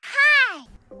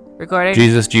Recording?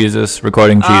 Jesus,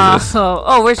 recording Jesus.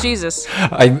 Where's Jesus?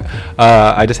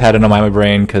 I just had it on my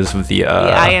brain because of the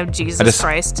I am Jesus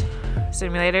Christ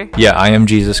simulator. Yeah, I am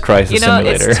Jesus Christ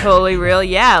simulator. It's totally real.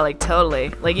 Yeah, like totally.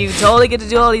 Like you totally get to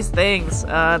do all these things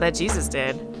that Jesus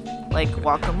did, like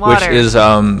walk on water. Which is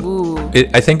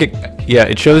I think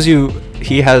it shows you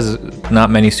he has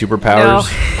not many superpowers.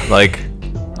 No. Like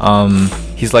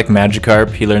he's like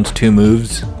Magikarp. He learns 2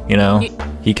 moves. You know,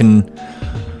 he can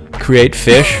create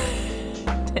fish.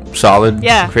 Solid.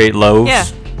 Yeah. Create loaves. Yeah.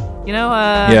 You know.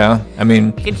 Yeah. I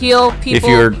mean, can heal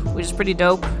people, which is pretty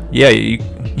dope. Yeah, you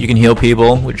can heal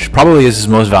people, which probably is his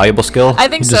most valuable skill. I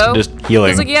think so. Just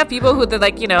healing. It's like you have people who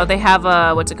they have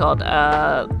what's it called,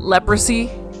 leprosy,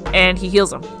 and he heals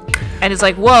them, and it's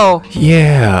like whoa.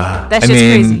 Yeah. That's just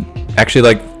crazy. Actually,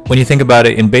 like when you think about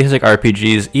it, in basic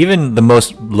RPGs, even the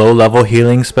most low-level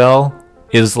healing spell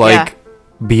is like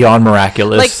beyond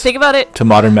miraculous. Like think about it. To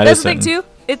modern medicine. That's the thing too.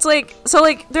 It's like it's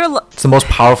the most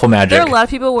powerful magic. There are a lot of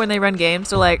people when they run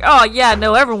games, they're like, oh yeah,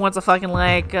 no, everyone wants a fucking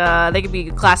they could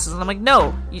be classes, and I'm like,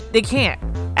 no, they can't.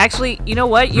 Actually, you know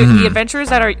what? The adventurers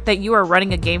that you are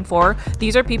running a game for,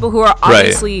 these are people who are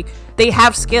obviously they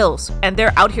have skills and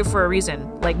they're out here for a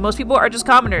reason. Like most people are just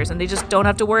commoners and they just don't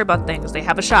have to worry about things. They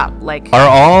have a shop. Like are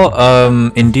all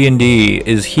in D&D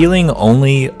is healing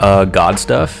only god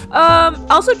stuff?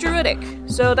 Also druidic.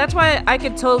 So that's why I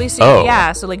could totally see. Oh.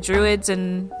 Yeah. So like druids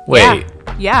and wait.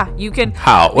 Yeah, you can.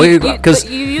 How? Because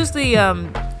you use the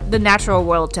natural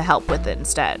world to help with it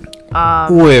instead.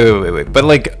 Wait. But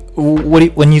like,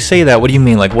 when you say that, what do you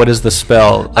mean? Like, what is the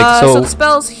spell? Like, so the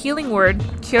spell's healing word,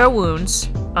 cure wounds,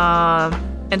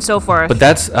 and so forth. But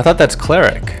I thought that's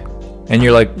cleric, and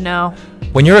you're like, no.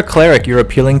 When you're a cleric, you're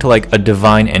appealing to like a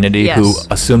divine entity who,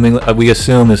 we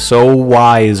assume is so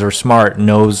wise or smart,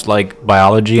 knows like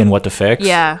biology and what to fix.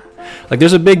 Yeah. Like,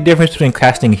 there's a big difference between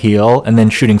casting heal and then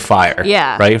shooting fire.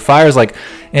 Yeah. Right? Fire is like,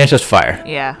 it's just fire.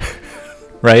 Yeah.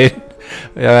 Right?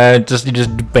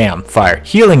 Just bam, fire.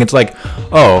 Healing, it's like,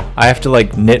 oh, I have to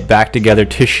like knit back together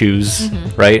tissues,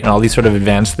 right? And all these sort of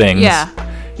advanced things. Yeah.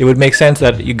 It would make sense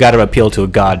that you got to appeal to a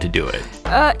god to do it.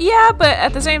 Yeah, but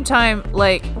at the same time,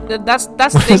 like that's the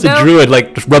thing. As a druid,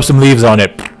 like just rub some leaves on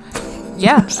it.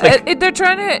 Yeah, they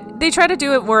try to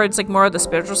do it where it's like more of the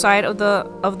spiritual side of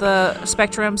the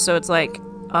spectrum. So it's like.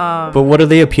 But what are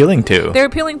they appealing to? They're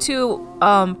appealing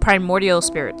to primordial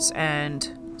spirits and.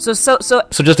 So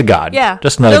just a god. Yeah,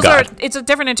 just another god. It's a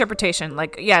different interpretation.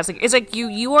 Like it's like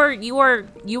you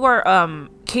are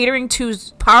catering to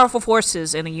powerful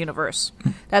forces in the universe.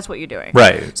 That's what you're doing.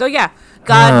 Right. So yeah,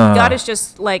 God is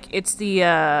just like it's the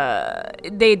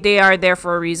they are there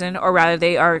for a reason, or rather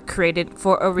they are created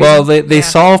for a reason. Well, they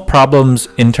solve problems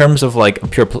in terms of like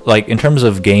in terms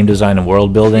of game design and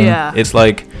world building. Yeah. It's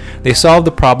like they solve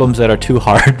the problems that are too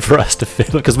hard for us to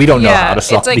fit because we don't know how to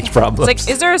solve these problems. It's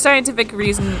like, is there a scientific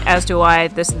reason as to why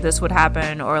this would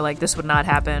happen, or like this would not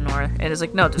happen, or and it's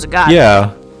like no, there's a God.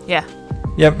 Yeah. Yeah.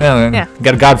 Yep. Yeah.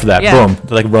 Got a god for that. Yeah. Boom.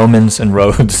 They're like Romans and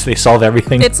roads. They solve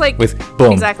everything. It's like with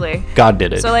boom. Exactly. God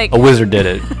did it. So like a wizard did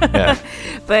it. Yeah.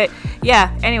 But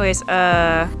yeah. Anyways,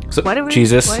 so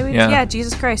Jesus.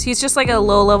 Jesus Christ. He's just like a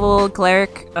low-level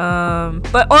cleric,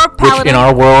 but or paladin. Which in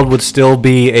our world would still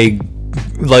be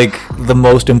like the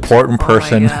most important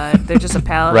person. Oh my God. They're just a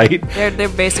paladin. Right. They're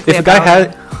basically. If a guy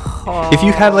had. If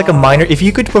you had like if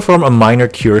you could perform a minor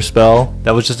cure spell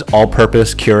that was just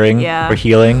all-purpose curing or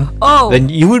healing, then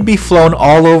you would be flown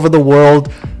all over the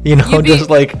world. You know,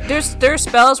 just like there's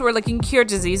spells where like you can cure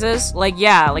diseases, like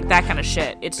like that kind of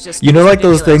shit. It's just like ridiculous.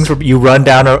 Those things where you run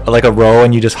down a row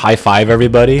and you just high five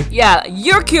everybody. Yeah,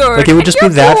 you're cured. Like it would just be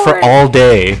that for all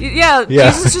day. Yeah.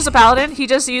 Jesus is just a paladin. He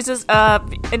just uses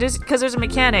it is because there's a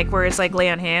mechanic where it's like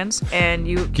lay on hands and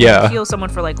you can heal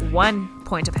someone for like 1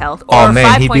 point of health or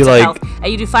 5 points of health,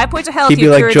 and you do 5 points of health. He'd be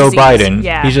like Joe disease. Biden.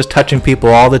 Yeah, he's just touching people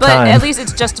all the time. But at least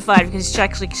it's justified because he's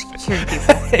actually curing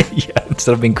people. Yeah,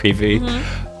 instead of being creepy.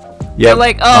 Yeah, they're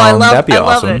like, I love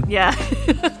awesome. it. Yeah.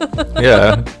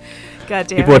 Yeah. God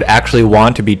damn. People would actually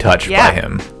want to be touched by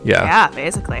him. Yeah. Yeah,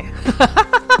 basically.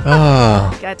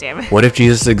 Oh. God damn it. What if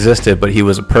Jesus existed, but he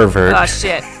was a pervert? Oh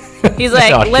shit. He's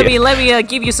like, let me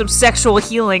give you some sexual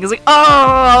healing. It's like,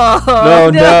 oh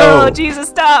no, Jesus,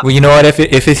 stop. Well, you know what?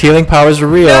 If his healing powers are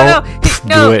real,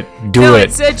 do it.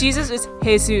 It said Jesus is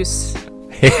Jesus.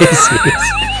 Jesus.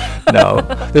 No,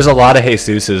 there's a lot of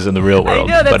Jesuses in the real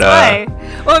world. I know, that's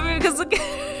why. Well, I mean, because it's like,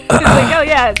 oh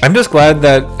yeah. I'm just glad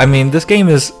that this game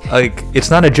is like it's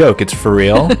not a joke. It's for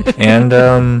real, and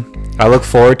I look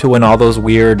forward to when all those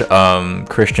weird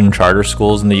Christian charter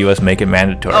schools in the U.S. make it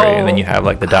mandatory, and then you have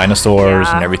like the dinosaurs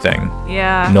and everything.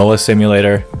 Yeah. Noah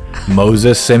Simulator,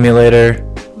 Moses Simulator.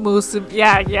 Musim.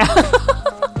 Yeah.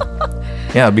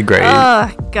 Yeah, it'd be great. Oh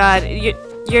God,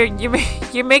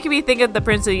 you're making me think of The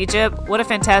Prince of Egypt. What a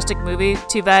fantastic movie.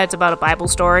 Too bad it's about a Bible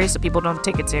story, so people don't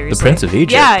take it seriously. The Prince of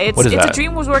Egypt. Yeah, it's a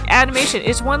DreamWorks animation.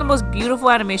 It's one of the most beautiful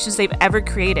animations they've ever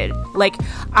created. Like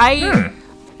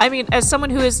I mean, as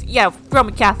someone who is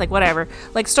Roman Catholic, whatever,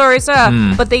 like stories,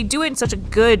 but they do it in such a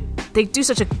good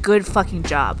fucking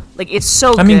job. Like it's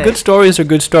so. I mean, good stories are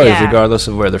good stories, regardless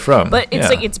of where they're from. But it's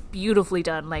like it's beautifully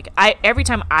done. Like every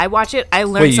time I watch it, I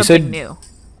learn something new.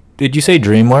 Did you say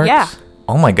DreamWorks? Yeah.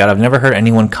 Oh my God, I've never heard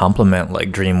anyone compliment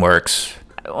like DreamWorks.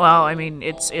 Well, I mean,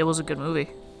 it was a good movie.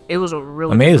 It was a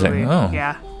really amazing. Good movie. Oh,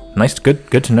 yeah. Nice, good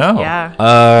to know.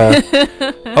 Yeah.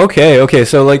 Okay.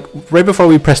 So like right before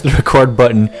we pressed the record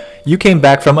button, you came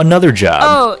back from another job.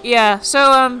 Oh yeah.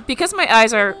 So because my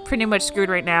eyes are pretty much screwed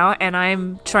right now, and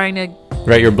I'm trying to.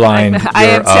 Right, you're blind. I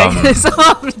am so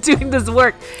I'm doing this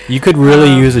work. You could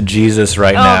really use a Jesus now.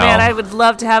 Oh man, I would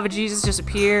love to have a Jesus just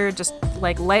appear, just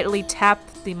like lightly tap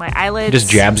my eyelids. Just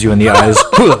jabs you in the eyes.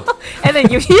 And then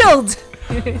you're healed.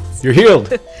 You're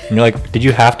healed. And you're like, did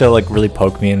you have to like really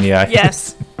poke me in the eye?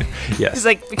 Yes. Yes. It's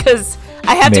like, because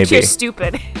I have to cure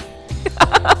stupid.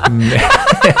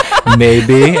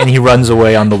 Maybe. And he runs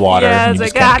away on the water. Yeah, and you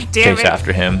it's just like, God damn chase it.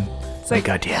 after him. It's like,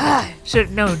 God damn it. Should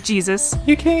have known, Jesus.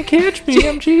 You can't catch me.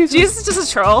 I'm Jesus. Jesus is just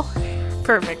a troll.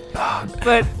 Perfect.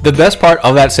 But the best part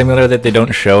of that simulator that they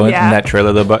don't show in that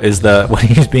trailer though, is when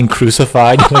he's being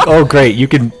crucified. You're like, oh great, you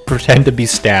can pretend to be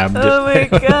stabbed. Oh my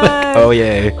God. Oh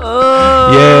yay.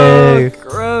 Oh yay.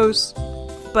 Gross.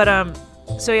 But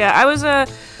so yeah, I was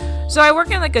so I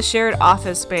work in like a shared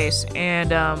office space, and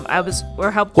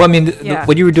we're helping. Well, I mean,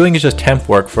 what you were doing is just temp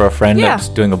work for a friend that's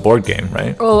doing a board game,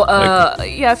 right? Oh,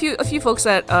 a few folks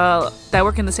that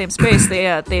work in the same space.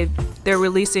 They're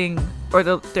releasing, or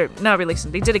they're not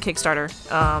releasing. They did a Kickstarter.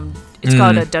 It's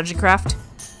called a Dungeon Craft.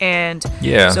 And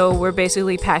so we're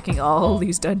basically packing all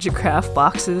these Dungeon Craft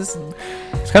boxes. And,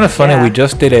 it's kind of funny. We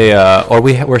just did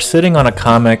we're sitting on a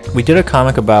comic. We did a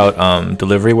comic about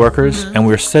delivery workers, and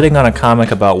we're sitting on a comic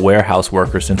about warehouse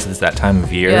workers since it's that time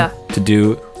of year to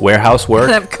do warehouse work.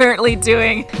 That I'm currently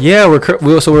doing. Yeah,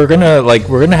 we're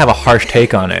gonna have a harsh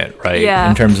take on it, right? Yeah.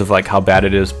 In terms of like how bad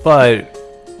it is, but.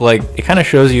 Like, it kind of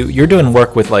shows you're doing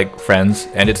work with, like, friends,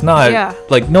 and it's not,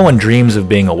 like, no one dreams of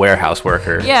being a warehouse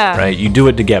worker, right? You do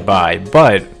it to get by,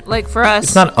 but, like, for us,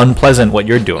 it's not unpleasant what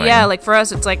you're doing. Yeah, like, for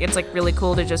us, it's really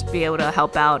cool to just be able to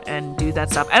help out and do that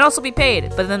stuff, and also be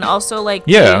paid, but then also, like,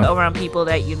 be around people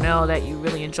that you know that you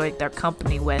really enjoy their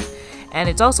company with, and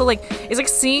it's also, like,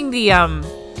 seeing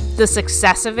the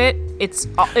success of it. It's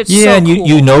so and cool.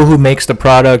 you know who makes the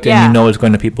product, and you know it's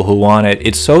going to people who want it.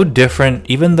 It's so different,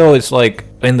 even though it's like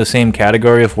in the same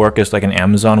category of work as like an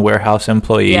Amazon warehouse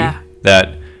employee.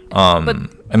 That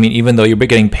I mean, even though you're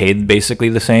getting paid basically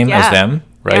the same as them,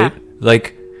 right?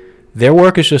 Like their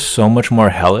work is just so much more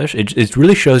hellish. It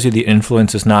really shows you the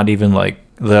influence is not even like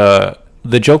the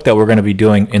joke that we're going to be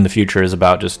doing in the future is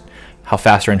about just how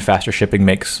faster and faster shipping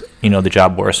makes, the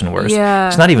job worse and worse. Yeah.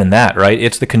 It's not even that, right?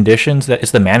 It's the conditions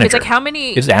it's the manager. It's like how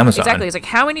many... It's Amazon. Exactly. It's like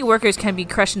how many workers can be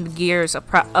crushing the gears of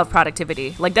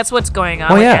productivity. Like, that's what's going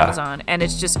on with Amazon. And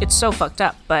it's so fucked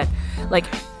up. But, like...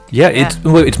 Yeah,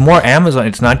 it's more Amazon.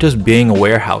 It's not just being a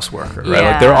warehouse worker, right?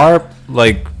 Like, there are,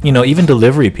 like, even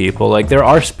delivery people. Like, there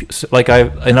are...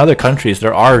 in other countries,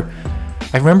 there are...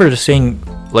 I remember just seeing...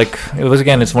 Like,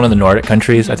 it's one of the Nordic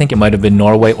countries. I think it might have been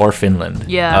Norway or Finland.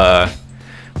 Yeah.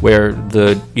 Where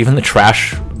even the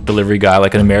trash delivery guy,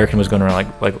 like an American, was going around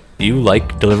like, you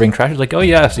like delivering trash? He's like, oh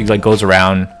yes. He like goes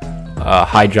around,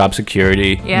 high job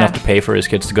security, enough to pay for his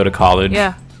kids to go to college,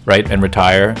 right, and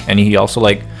retire. And he also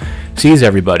like sees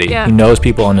everybody. Yeah. He knows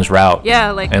people on his route.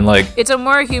 Yeah, like, and like it's a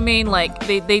more humane. Like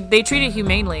they treat it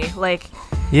humanely. Like.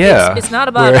 Yeah, it's not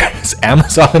about. Whereas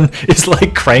Amazon is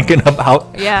like cranking up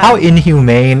how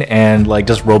inhumane and like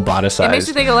just roboticized. It makes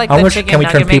me think of like how the much chicken can we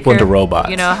turn people maker, into robots?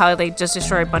 You know how they just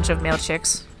destroy a bunch of male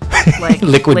chicks, like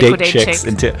liquidate chicks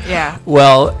into. Yeah.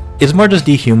 Well, it's more just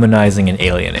dehumanizing and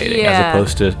alienating as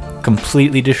opposed to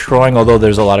completely destroying. Although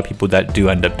there's a lot of people that do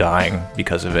end up dying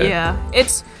because of it. Yeah,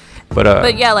 it's.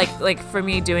 But yeah, like for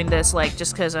me doing this, like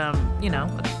just because I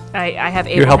have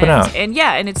able you're helping hands. out,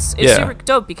 and it's super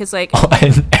dope because like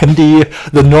and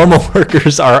the normal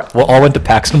workers all went to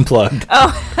PAX Unplugged.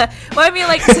 Oh, well, I mean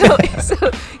like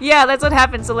so yeah, that's what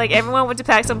happened. So like everyone went to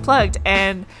PAX Unplugged,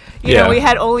 and you know we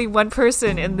had only one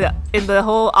person in the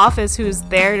whole office who's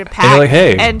there to pack. And you're like,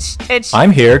 hey, and she,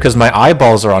 I'm here because my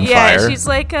eyeballs are on fire. Yeah, she's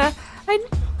like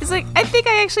It's like, I think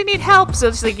I actually need help. So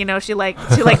it's like, she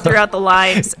threw out the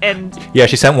lines and... Yeah,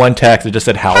 she sent one text that just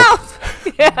said help.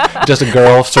 Yeah. Just a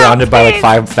girl surrounded by like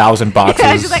 5,000 boxes.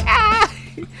 Yeah, she's like, ah!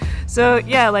 So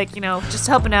yeah, like, you know, just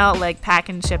helping out, like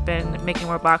packing, shipping, making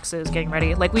more boxes, getting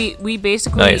ready. Like we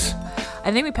basically, nice.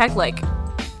 I think we packed like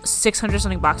 600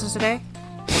 something boxes today,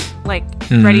 like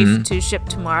ready to ship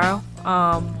tomorrow.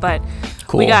 But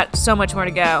cool. We got so much more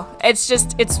to go.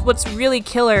 It's what's really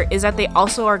killer is that they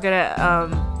also are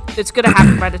gonna it's gonna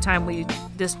happen by the time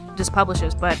this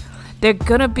publishes, but they're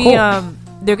gonna be cool.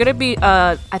 They're gonna be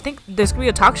I think there's gonna be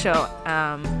a talk show,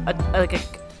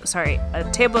 we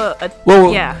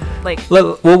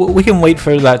can wait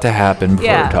for that to happen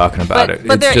before we're talking about it.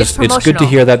 But it's good to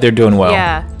hear that they're doing well.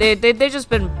 Yeah, they've just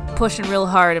been pushing real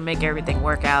hard to make everything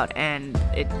work out, and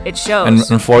it shows. And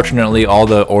unfortunately, all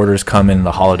the orders come in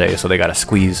the holidays, so they gotta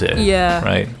squeeze it. Yeah.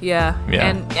 Right. Yeah.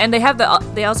 And they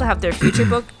also have their future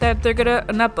book that they're gonna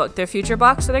their future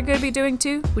box that they're gonna be doing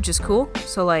too, which is cool.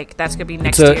 So like that's gonna be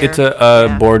next year. It's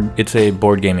a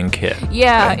board gaming kit.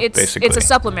 Yeah, right? it's a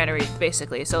supplementary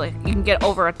basically. So like you can get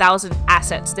over 1,000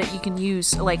 assets that you can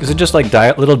use. Like, is it just like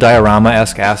little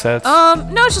diorama-esque assets?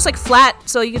 No, it's just like flat.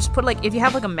 So you can just put like if you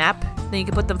have like a map, then you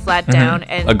can put them flat down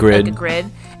and a grid. Like a grid.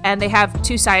 And they have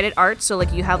two-sided art, so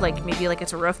like you have like maybe like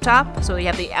it's a rooftop, so you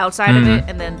have the outside of it,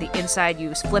 and then the inside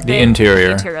you flip the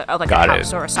interior of like a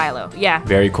house or a silo. Yeah.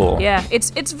 Very cool. Yeah,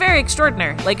 it's very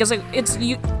extraordinary. Like it's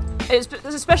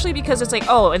especially because it's like,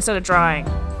 oh, instead of drawing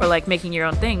or like making your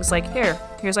own things, like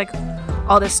here's like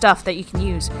all this stuff that you can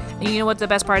use. And you know what the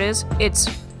best part is? It's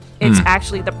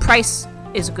actually the price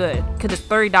is good because it's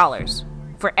 $30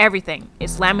 for everything.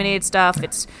 It's laminated stuff.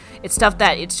 It's stuff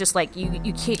that it's just like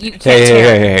you can't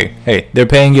tear. Hey! They're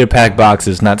paying you to pack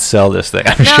boxes, not sell this thing.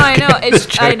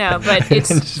 I know, but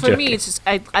it's for me. It's just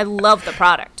I love the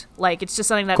product. Like it's just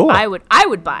something that cool. I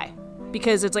would buy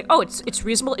because it's like, oh, it's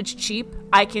reasonable, it's cheap.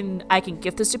 I can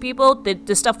gift this to people.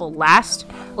 This stuff will last.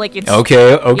 Like it's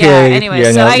okay. Yeah,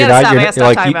 anyway, so I gotta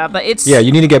stop talking about. But it's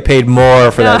you need to get paid more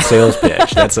for that sales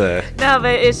pitch. That's a no,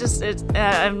 but it's just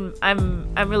I'm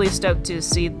really stoked to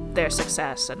see their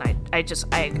success, and I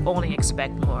only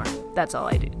expect more. That's all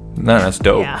I do. No, that's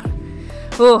dope. Yeah.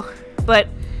 Ooh, but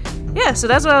yeah, so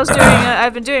that's what I was doing.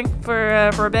 I've been doing for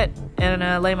a bit,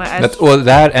 and lay my eyes.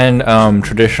 That and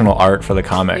traditional art for the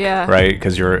comic, right?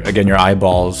 Because your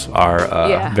eyeballs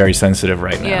are very sensitive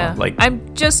right now. Yeah. Like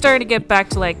I'm just starting to get back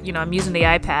to like I'm using the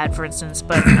iPad for instance,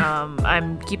 but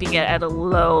I'm keeping it at a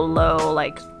low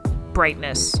like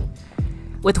brightness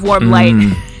with warm light.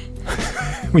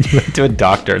 When you went to a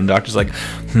doctor and the doctor's like,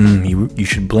 you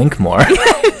should blink more.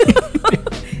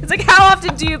 It's like, how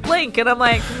often do you blink? And I'm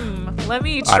like, let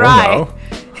me try. I don't know.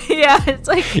 Yeah, it's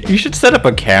like you should set up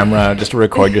a camera just to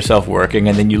record yourself working,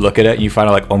 and then you look at it and you find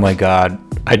out like, oh my god,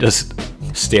 I just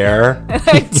stare.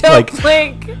 I don't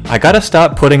blink. I gotta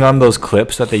stop putting on those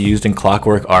clips that they used in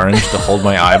Clockwork Orange to hold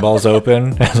my eyeballs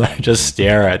open as I just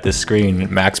stare at the screen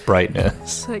at max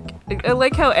brightness. Like I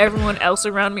like how everyone else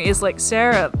around me is like,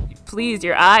 Sarah, please,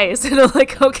 your eyes. And I'm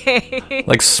like, okay.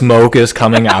 Like smoke is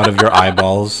coming out of your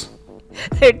eyeballs.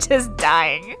 They're just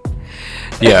dying.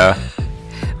 Yeah.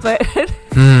 But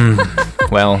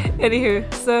well.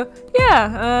 Anywho, so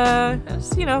yeah,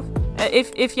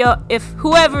 if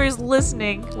whoever is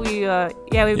listening, we've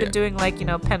been doing like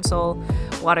pencil,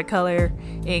 watercolor,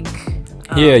 ink.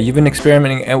 Yeah, you've been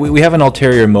experimenting, and we have an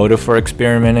ulterior motive for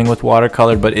experimenting with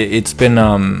watercolor, but it's been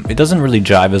it doesn't really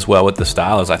jive as well with the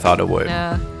style as I thought it would.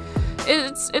 Yeah.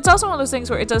 It's also one of those things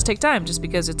where it does take time, just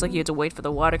because it's like you have to wait for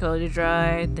the watercolor to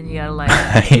dry, then you gotta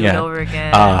like do it over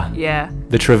again. Yeah.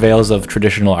 The travails of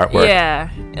traditional artwork. Yeah,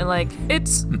 and like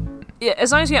it's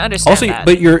as long as you understand. Also, that.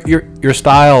 But your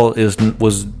style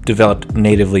was developed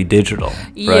natively digital,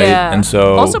 right? Yeah. And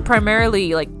so also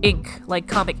primarily like ink, like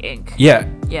comic ink. Yeah.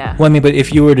 Yeah. Well, I mean, but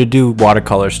if you were to do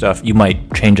watercolor stuff, you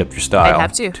might change up your style. I'd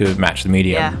have to match the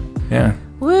medium. Yeah.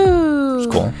 Woo.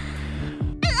 It's cool.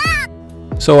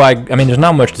 So I mean, there's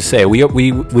not much to say.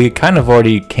 We kind of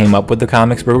already came up with the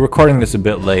comics, but we're recording this a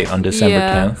bit late on December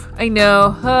 10th. I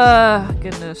know.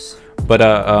 Goodness. But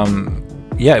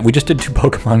we just did 2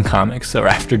 Pokemon comics. So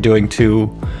after doing 2,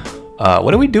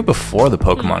 what did we do before the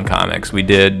Pokemon comics? We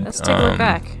did. Let's take a look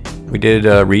back. We did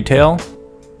retail,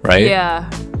 right? Yeah.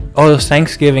 Oh, it was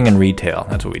Thanksgiving and retail.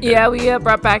 That's what we did. Yeah, we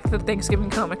brought back the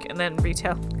Thanksgiving comic and then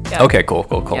retail. Yeah. Okay, cool.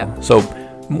 Yeah. So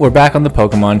we're back on the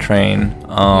Pokemon train.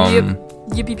 Yep.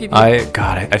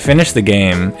 I finished the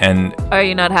game, and are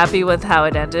you not happy with how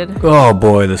it ended? Oh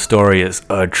boy, the story is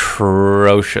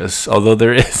atrocious. Although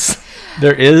there is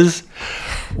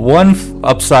one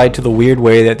upside to the weird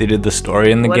way that they did the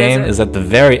story in the game is at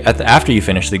after you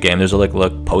finish the game, there's a like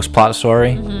post plot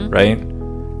story, right?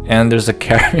 And there's a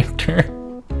character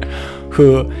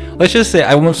who, let's just say,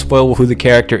 I won't spoil who the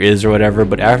character is or whatever,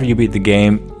 but after you beat the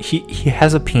game, he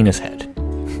has a penis head.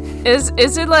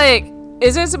 Is it like?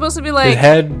 Is it supposed to be like his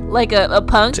head, like a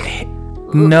punk?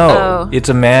 No, it's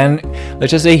a man.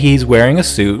 Let's just say he's wearing a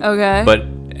suit. Okay.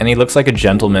 And he looks like a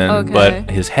gentleman. Okay. But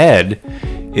his head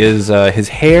is his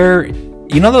hair.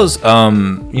 You know those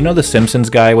the Simpsons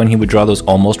guy when he would draw those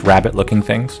almost rabbit-looking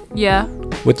things. Yeah.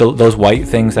 With those white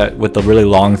things with the really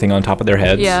long thing on top of their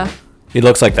heads. Yeah. He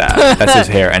looks like that. That's his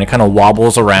hair, and it kind of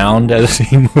wobbles around as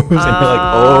he moves, and you're like,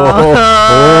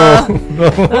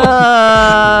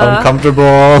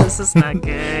 uncomfortable. This is not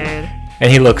good. And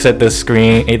he looks at the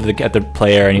screen, at the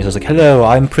player, and he's just like, "Hello,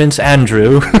 I'm Prince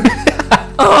Andrew."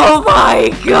 Oh my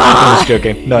god! I'm just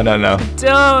joking. No.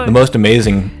 Don't. The most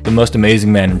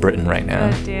amazing man in Britain right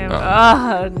now. God damn.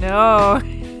 Oh no.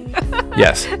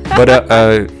 Yes, but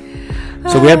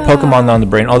so we had Pokemon on the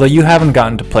brain. Although you haven't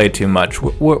gotten to play too much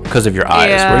because of your eyes.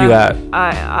 Yeah, where are you at?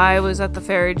 I was at the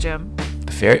fairy gym.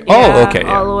 The fairy? Yeah, oh, okay.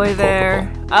 All the way there.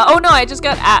 Cool. Oh no, I just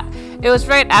got at. It was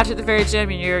right after the fairy gym,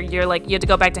 and you're like you had to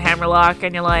go back to Hammerlock,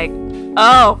 and you're like,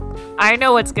 oh, I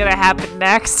know what's gonna happen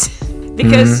next.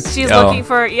 Because she's looking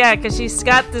for, because she's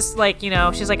got this, like,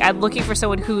 she's like, I'm looking for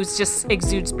someone who's just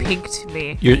exudes pink to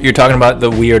me. You're talking about the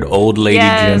weird old lady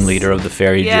gym leader of the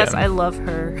fairy gym. Yes, I love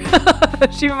her.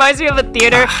 She reminds me of a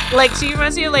theater, she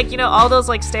reminds me of, all those,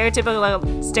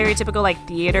 stereotypical,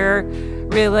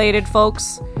 theater-related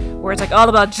folks, where it's, all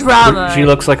about drama. She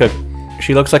looks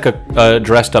like a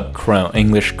dressed up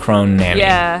English crone nanny.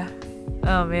 Yeah.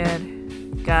 Oh, man.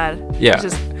 God. Yeah.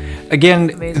 Again,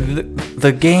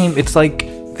 the game, it's like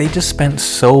they just spent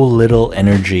so little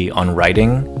energy on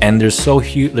writing, and there's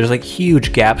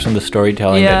huge gaps in the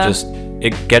storytelling that just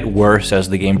get worse as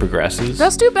the game progresses.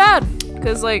 That's too bad,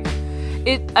 because I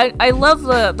love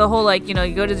the whole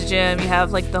you go to the gym, you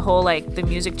have the whole the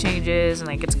music changes,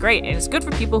 and it's great, and it's good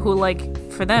for people who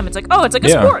for them it's a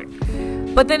sport.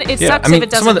 But then it sucks if it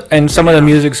doesn't. Some of the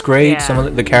music's great. Yeah. Some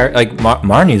of the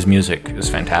Marnie's music is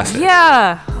fantastic.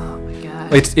 Yeah.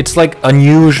 It's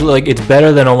unusual. It's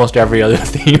better than almost every other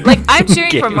theme. I'm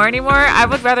cheering for Marnie more. I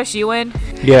would rather she win.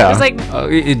 Yeah.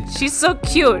 It's she's so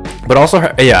cute. But also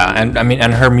her,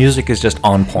 and her music is just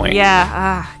on point.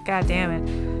 Yeah. God damn it.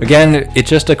 Again, it's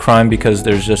just a crime because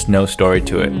there's just no story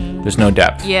to it. There's no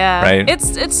depth. Yeah. Right.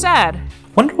 It's sad.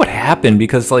 Wonder what happened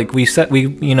because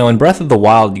in Breath of the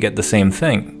Wild you get the same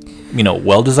thing.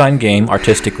 Well-designed game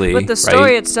artistically. But the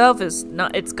story itself is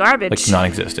it's garbage.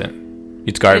 Non-existent.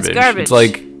 It's garbage. It's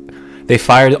they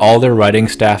fired all their writing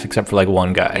staff except for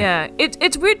one guy. Yeah,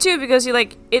 it's weird too because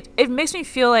it makes me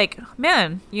feel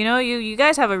man, you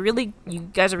guys are really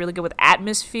good with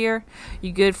atmosphere.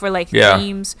 You're good for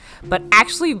themes, but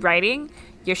actually writing,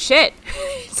 you're shit.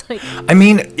 It's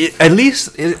at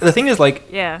least the thing is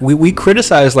we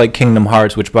criticize Kingdom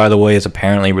Hearts, which by the way is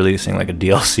apparently releasing a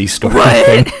DLC story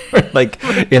thing,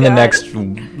 in the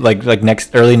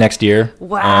next early next year.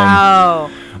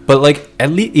 Wow. But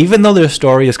at least, even though their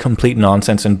story is complete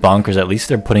nonsense and bonkers, at least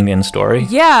they're putting in story.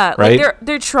 Yeah, right?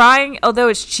 They're trying, although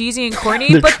it's cheesy and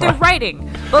corny, they're writing.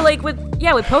 But with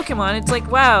Pokemon, it's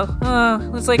wow,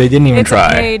 it's they didn't even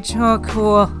try. A page. Oh,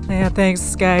 cool. Yeah,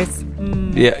 thanks, guys.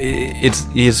 Yeah,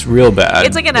 it's real bad.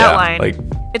 It's an outline.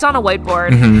 It's on a whiteboard.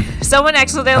 Mm-hmm. Someone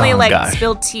accidentally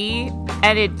spilled tea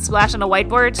and it splashed on a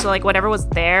whiteboard, so whatever was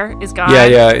there is gone.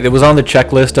 Yeah. It was on the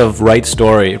checklist of write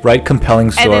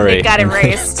compelling story. And then it got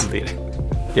erased.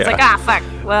 Yeah. Fuck.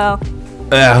 Well.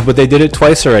 But they did it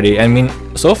twice already.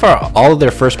 So far, all of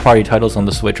their first-party titles on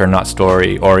the Switch are not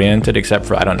story-oriented, except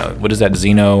for, I don't know, what is that,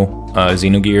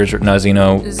 Xenogears, or no,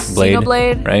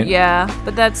 Xenoblade, right? Yeah,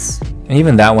 but that's... And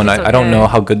even that one, I don't know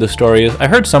how good the story is. I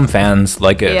heard some fans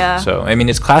like it. Yeah. So,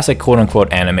 it's classic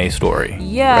quote-unquote anime story.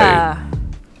 Yeah. Right?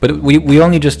 But we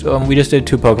only just we just did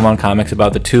 2 Pokemon comics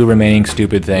about the 2 remaining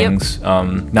stupid things,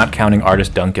 not counting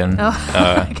Artist Duncan.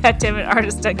 Oh, God damn it,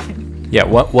 Artist Duncan. Yeah,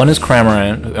 one is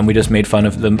Cramorant, and we just made fun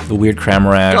of the weird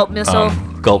Cramorant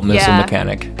gulp missile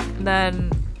mechanic. Then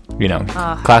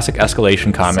classic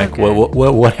escalation comic.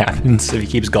 So what happens if he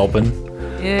keeps gulping?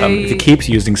 If he keeps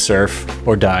using Surf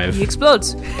or Dive, he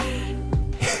explodes.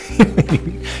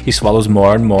 He swallows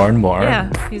more and more and more. Yeah,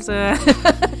 he's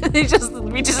he just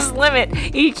reaches his limit.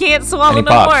 He can't swallow no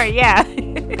pops. more. Yeah.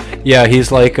 Yeah,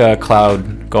 he's like a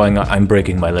Cloud going, I'm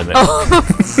breaking my limit. Oh.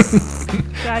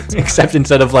 God damn. Except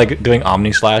instead of doing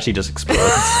Omni Slash, he just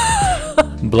explodes.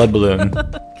 Blood balloon.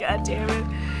 God damn it.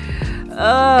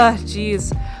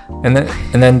 Jeez.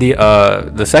 And then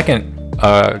the second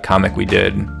comic we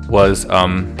did was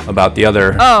about the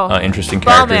other interesting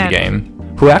character in the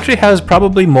game, who actually has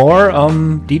probably more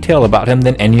detail about him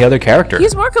than any other character.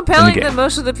 He's more compelling than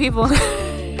most of the people.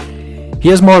 He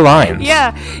has more lines.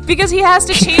 Yeah, because he has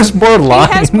to change. He has more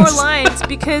lines. He has more lines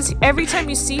because every time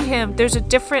you see him, there's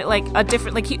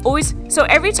he always. So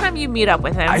every time you meet up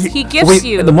with him, he gives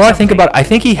you. The more I think about it, I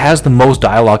think he has the most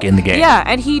dialogue in the game. Yeah,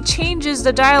 and he changes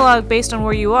the dialogue based on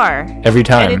where you are. Every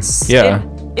time.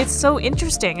 And it's so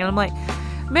interesting, and I'm like,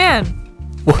 man.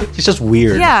 Well, it's just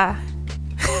weird. Yeah.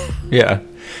 Yeah.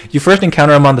 You first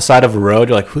encounter him on the side of a road.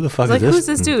 You're like, who the fuck is this? Who's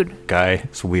this dude? Guy.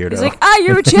 It's weird. He's like,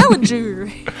 you're a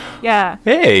challenger. Yeah.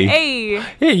 Hey,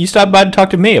 you stopped by to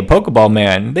talk to me, a Pokeball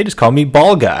man. They just call me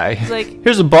Ball Guy. He's like,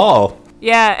 here's a ball.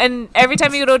 Yeah, and every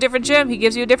time you go to a different gym, he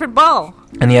gives you a different ball.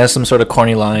 And he has some sort of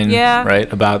corny line,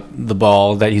 right, about the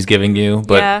ball that he's giving you.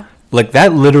 But like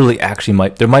that literally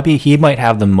actually he might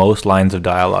have the most lines of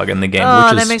dialogue in the game,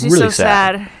 which is that makes me really so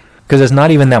sad. Because there's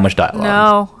not even that much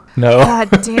dialogue. No. God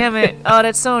damn it. Oh,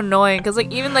 that's so annoying. Because, like,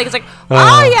 even, like, it's like,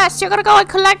 oh, yes, you're going to go and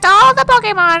collect all the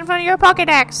Pokemon from your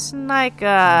Pokedex. And, like,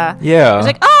 yeah. It's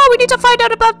like, oh, we need to find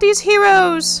out about these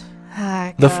heroes.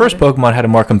 The first Pokemon had a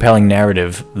more compelling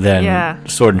narrative than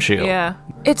Sword and Shield. Yeah.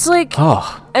 It's like,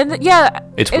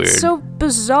 it's weird. It's so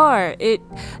bizarre.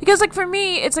 Because, like, for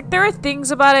me, it's like there are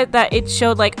things about it that it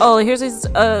showed, like, oh, here's these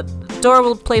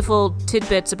adorable, playful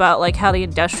tidbits about, like, how the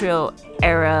industrial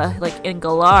era, like in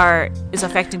Galar, is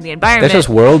affecting the environment. That's just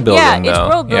world building, though. It's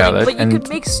world building, but you could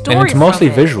make story and it's mostly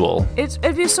from visual.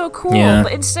 It'd be so cool,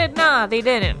 but instead, they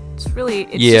didn't. It's really,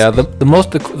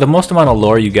 the most amount of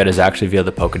lore you get is actually via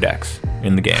the Pokedex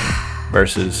in the game,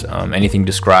 versus anything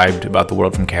described about the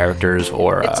world from characters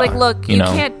or. It's like, look, you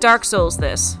can't Dark Souls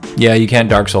this. Yeah, you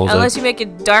can't Dark Souls unless you make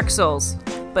it Dark Souls,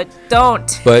 but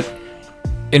don't. But.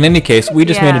 In any case, we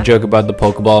just made a joke about the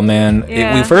Pokeball man.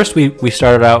 Yeah. We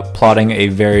started out plotting a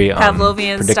very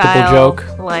Pavlovian predictable style, joke.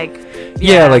 Like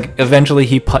like eventually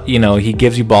he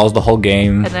gives you balls the whole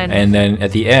game, and then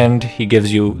at the end he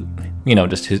gives you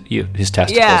just his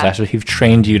testicles after he's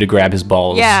trained you to grab his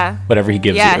balls. Yeah. Whatever he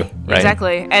gives you. Right?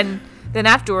 Exactly. And then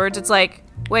afterwards it's like,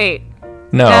 wait.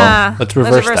 No, let's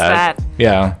reverse that.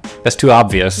 Yeah, that's too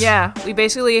obvious. Yeah, we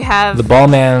basically have the ball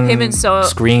man. Him and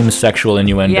screams sexual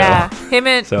innuendo. Yeah, him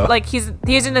and like he's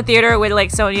in the theater with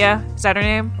like Sonia. Is that her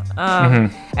name?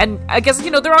 And I guess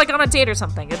they're like on a date or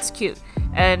something. It's cute,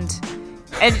 and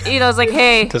it's like,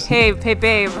 hey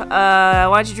babe,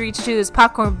 why don't you reach to this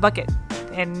popcorn bucket?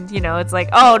 And it's like,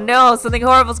 oh no, something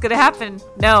horrible's gonna happen.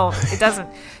 No, it doesn't.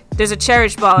 There's a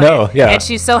cherish ball in it. And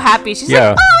she's so happy. She's like,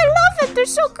 oh, I love it. They're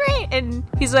so great. And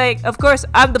he's like, of course,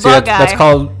 I'm the ball guy. That's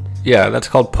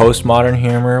called postmodern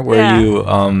humor, where you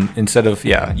instead of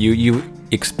you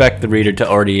expect the reader to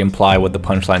already imply what the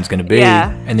punchline's going to be,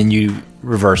 and then you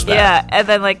reverse that. Yeah, and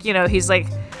then he's like,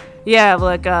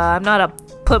 look, I'm not a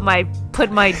put my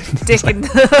dick in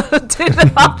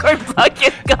the popcorn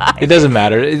bucket guy. It doesn't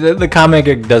matter. The comic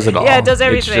does it all. Yeah, it does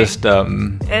everything. It's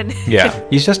just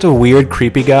he's just a weird,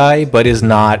 creepy guy, but is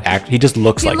not he just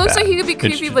looks like that. He looks like he could be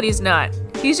creepy, but he's not.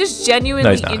 He's just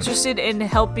genuinely interested in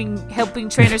helping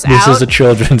trainers out. This is a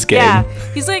children's game. Yeah,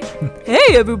 he's like, hey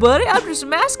everybody, I'm just a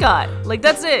mascot. Like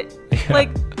that's it. Yeah. Like.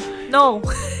 No,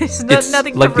 it's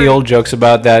nothing. Like the old jokes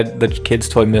about the kid's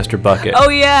toy, Mr. Bucket. Oh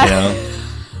yeah.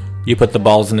 You put the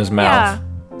balls in his mouth.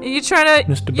 Yeah. You're trying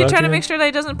to make sure that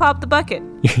he doesn't pop the bucket.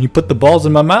 You put the balls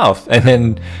in my mouth, and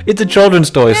then it's a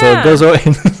children's toy, so it goes away.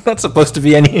 It's not supposed to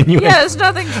be any innuendo. Yeah, it's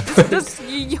nothing. This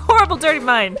horrible, dirty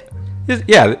mind.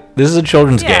 Yeah, this is a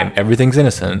children's game. Everything's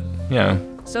innocent. Yeah.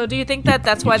 So do you think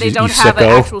that's why they don't have an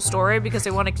actual story, because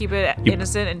they want to keep it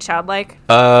innocent and childlike?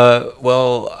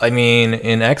 Well, I mean,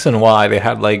 in X and Y, they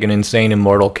had like an insane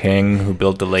immortal king who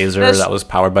built the laser that was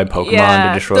powered by Pokemon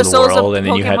to destroy the world, and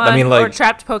then you had, or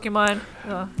trapped Pokemon.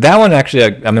 That one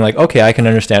actually, I mean, like, okay, I can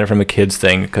understand it from a kid's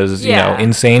thing, because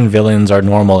insane villains are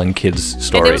normal in kids'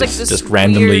 stories, and like just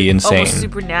randomly weird, insane, almost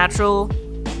supernatural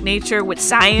nature with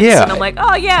science, and I'm like,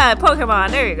 oh yeah, Pokemon,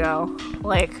 there you go.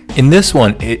 Like in this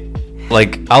one,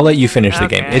 I'll let you finish the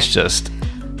game. It's just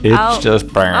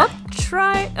burn. I'll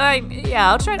try.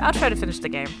 I'll try to finish the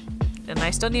game. And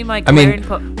I still need my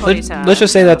ponytail. Let's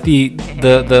just say that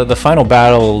the final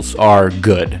battles are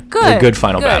good. They're good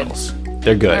final battles.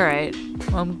 They're good. All right.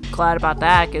 Well, I'm glad about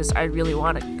that, because I really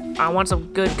want it. I want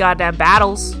some good goddamn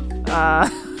battles.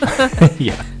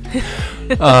 Yeah.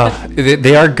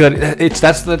 They are good.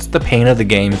 That's the pain of the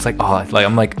game. It's like,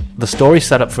 I'm like, the story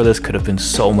setup for this could have been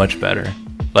so much better.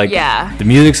 Like, the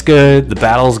music's good, the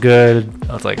battle's good.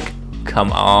 I was like,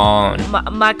 come on.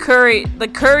 The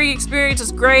curry experience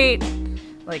is great.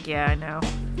 Like, yeah, I know.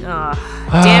 Damn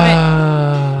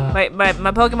it.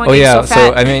 My Pokemon game's so fat.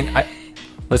 So, I mean,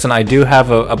 listen, I do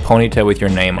have a ponytail with your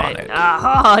name on it.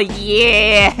 Oh,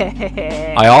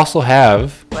 yeah. I also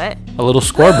have a little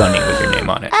score bunny with your name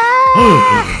on it.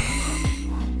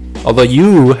 Although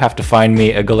you have to find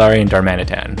me a Galarian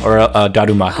Darmanitan or a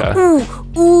Darumaka.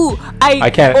 Ooh, I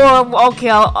can't. Okay,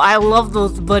 I love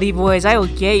those buddy boys. I will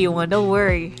get you one. Don't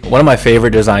worry. One of my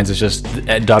favorite designs is just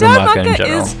Darumaka in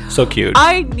general. So cute.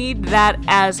 I need that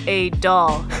as a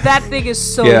doll. That thing is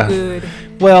so good.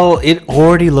 Well, it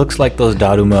already looks like those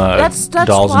Daruma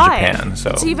dolls why. in Japan,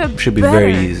 so it should be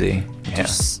very easy. Yeah.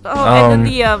 And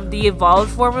then the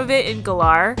evolved form of it in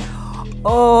Galar.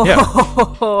 Oh,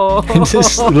 yeah. It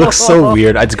just looks so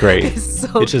weird. It's great. It's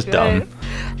just good. Dumb.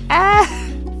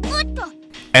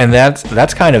 And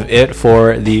that's kind of it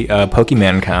for the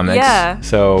Pokemon comics. Yeah.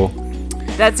 So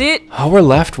that's it. All we're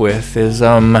left with is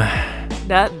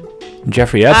Nothing.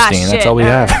 Jeffrey Epstein. That's all we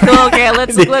have. Okay,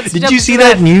 let's. Did you see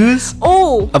that news?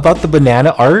 Oh, about the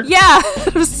banana art? Yeah,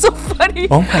 it was so funny.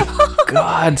 Oh my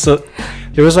god! So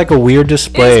there was like a weird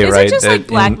display, is right? Is it just like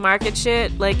black market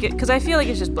shit? Like, because I feel like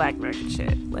it's just black market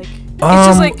shit. Like, it's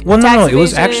just like no. It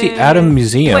was actually at a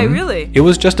museum. Wait, really? It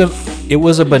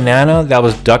was a banana that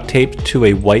was duct taped to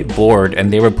a white board,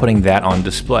 and they were putting that on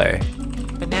display.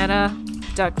 Banana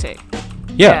duct tape.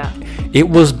 Yeah. It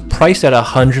was priced at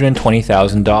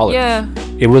 $120,000. Yeah.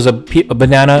 It was a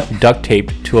banana duct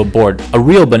taped to a board, a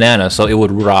real banana, so it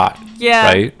would rot. Yeah.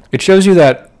 Right? It shows you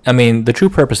that, I mean, the true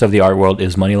purpose of the art world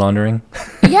is money laundering.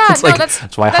 Yeah,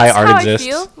 that's why high art exists.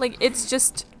 I feel. Like, it's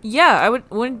just,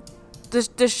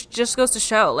 this just goes to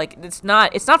show, like, it's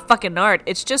not fucking art.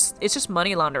 It's just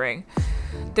money laundering.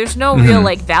 There's no real,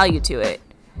 like, value to it.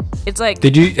 It's like...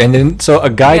 So a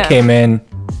guy came in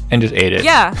and just ate it.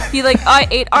 Yeah, he I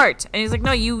ate art, and he's like,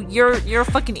 no, you're a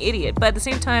fucking idiot. But at the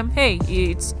same time, hey,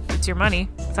 it's your money,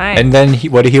 fine. And then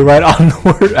what did he write on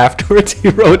the word afterwards? He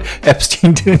wrote,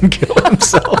 Epstein didn't kill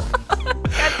himself.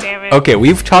 God damn it. Okay,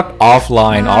 we've talked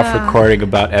offline, off recording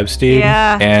about Epstein.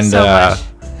 Yeah, and so much.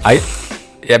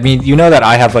 I mean, you know that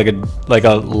I have like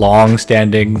a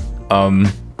long-standing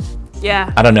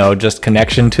I don't know, just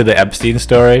connection to the Epstein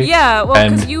story. Yeah, well,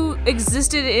 because you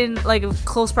existed in like a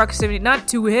close proximity, not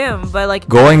to him, but like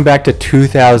going back to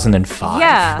 2005.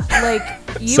 Yeah, like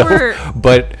you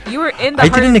were in the I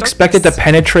didn't expect it to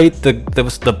penetrate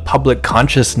the public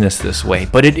consciousness this way,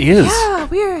 but it is. Yeah,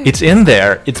 weird. It's in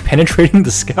there. It's penetrating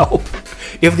the scalp.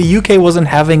 If the UK wasn't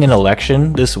having an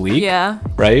election this week,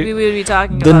 right? We would be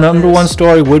talking about the number one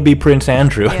story would be Prince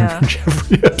Andrew and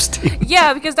Jeffrey Epstein.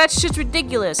 Yeah, because that shit's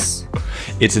ridiculous.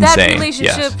 It's insane. That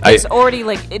relationship is already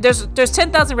like there's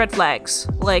 10,000 red flags.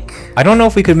 Like, I don't know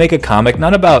if we could make a comic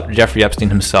not about Jeffrey Epstein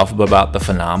himself, but about the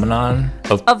phenomenon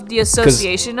of the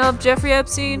association of Jeffrey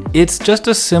Epstein. It's just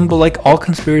a symbol, like all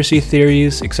conspiracy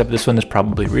theories, except this one is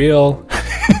probably real.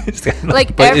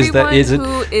 Like everyone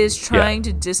who is trying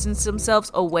to distance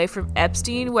themselves away from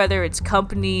Epstein, whether it's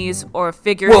companies or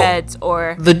figureheads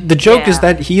or the joke is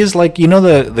that he is like, you know,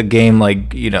 the game,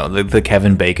 like, you know, the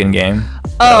Kevin Bacon game,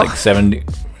 like 70,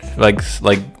 like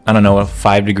I don't know,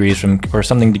 5 degrees from or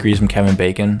something degrees from Kevin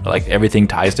Bacon, like everything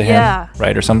ties to him,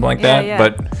 right, or something like that.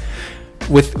 But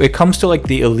with it comes to like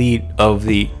the elite of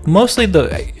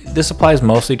this applies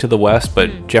mostly to the West,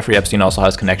 but Jeffrey Epstein also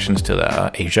has connections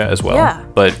to Asia as well. Yeah.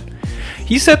 But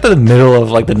he's at the middle of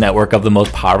like the network of the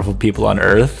most powerful people on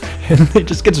Earth, and it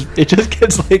just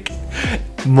gets like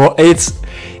more. It's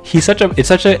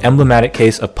such an emblematic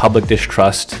case of public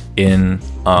distrust in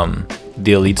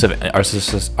the elites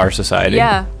of our society.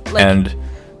 Yeah, and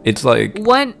it's like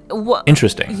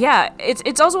interesting. Yeah,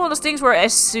 it's also one of those things where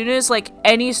as soon as like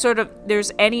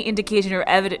there's any indication or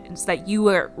evidence that you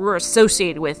were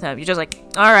associated with them, you're just like,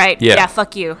 all right, yeah,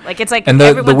 fuck you. Like, it's like, and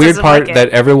the weird part that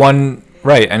everyone,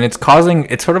 right, and it's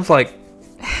sort of like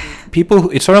people.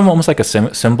 It's sort of almost like a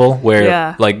symbol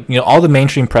where like, you know, all the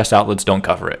mainstream press outlets don't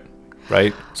cover it.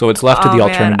 Right, so it's left to the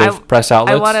alternative press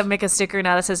outlets. I want to make a sticker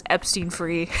now that says Epstein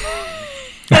free.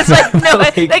 It's like, no,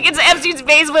 like it's Epstein's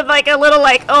face with like a little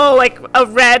like a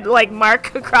red like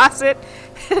mark across it.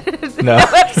 No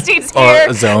Epstein's here.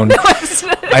 Or a zone. No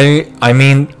I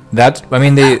mean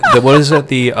what is it,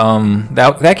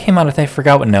 that came out, I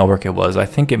forgot what network it was. I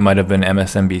think it might have been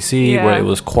MSNBC, where it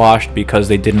was quashed because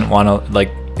they didn't want to, like,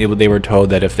 they were told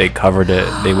that if they covered it,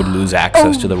 they would lose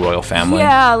access to the royal family.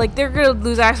 Yeah, like they're gonna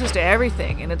lose access to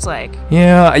everything, and it's like,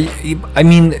 yeah, I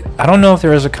mean, I don't know if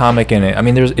there is a comic in it. I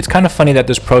mean, it's kind of funny that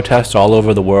there's protests all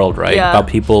over the world, right, about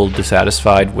people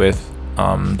dissatisfied with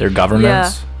their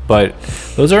governments. Yeah. But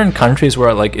those are in countries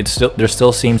where like there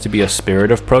still seems to be a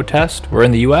spirit of protest. We're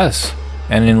in the U.S.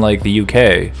 and in like the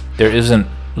UK, there isn't,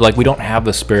 like, we don't have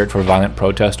the spirit for violent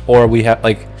protest, or we have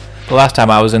like the last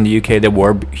time I was in the UK, there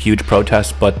were huge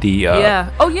protests, but the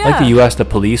like the US, the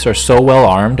police are so well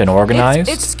armed and organized.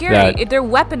 It's scary. They're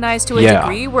weaponized to a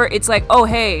degree where it's like, oh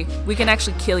hey, we can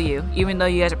actually kill you even though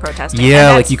you guys are protesting.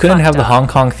 Yeah, like you couldn't have the Hong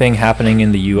Kong thing happening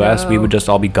in the US. No. We would just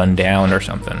all be gunned down or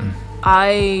something.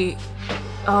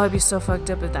 It'd be so fucked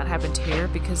up if that happened here,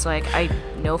 because like I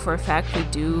know for a fact we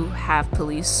do have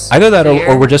police. Either that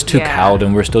or we're just too cowed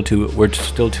and we're still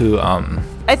too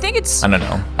I think it's, I don't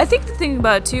know. I think the thing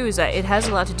about it too is that it has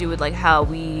a lot to do with like how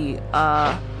we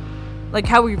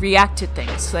react to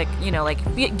things. Like, you know, like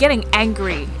getting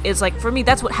angry is like, for me,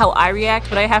 that's how I react.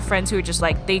 But I have friends who are just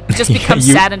like, they just become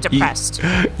sad and depressed.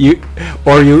 You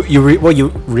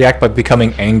react by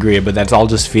becoming angry, but that's all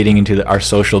just feeding into our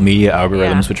social media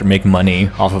algorithms, which are making money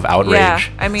off of outrage. Yeah,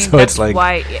 I mean, so that's like,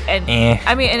 why. And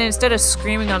I mean, and instead of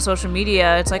screaming on social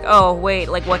media, it's like, oh wait,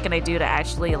 like what can I do to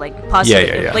actually like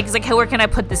possibly like, it's like, where can I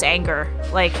put this anger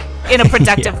like in a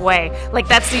productive way? Like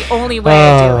that's the only way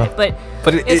I do it.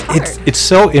 But it's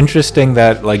so interesting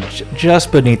that like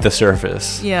just beneath the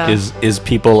surface is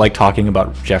people like talking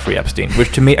about Jeffrey Epstein,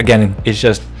 which to me again is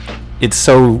just, it's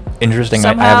so interesting.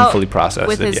 Somehow, I haven't fully processed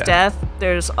with it his death.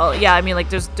 There's I mean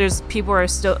like there's people are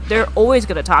still, they're always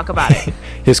gonna talk about it.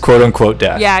 His quote unquote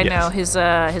death. Yeah, I know his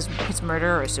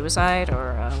murder or suicide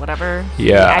or whatever.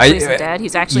 Yeah, he actually isn't dead.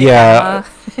 He's actually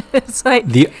it's like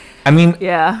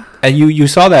you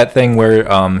saw that thing where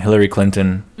Hillary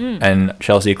Clinton and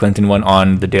Chelsea Clinton went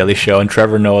on the Daily Show, and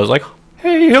Trevor Noah was like,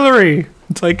 "Hey Hillary,"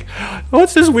 it's like,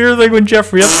 what's this weird thing with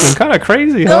Jeffrey Epstein? Kind of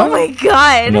crazy, huh? Oh my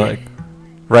god! Like,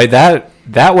 right,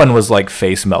 that one was like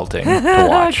face melting to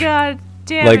watch. Oh god.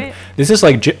 Damn like it. This is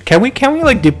like, can we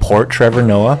like deport Trevor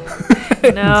Noah?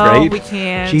 No, right? we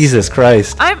can't. Jesus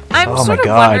Christ. I'm sort of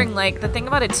wondering, like, the thing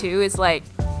about it too is like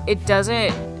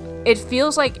it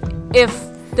feels like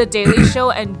if the Daily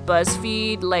Show and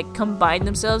BuzzFeed like combine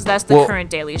themselves, that's the current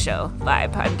Daily Show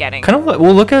vibe I'm getting. Kind of like,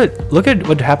 well, look at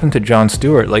what happened to Jon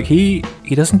Stewart. Like he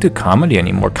doesn't do comedy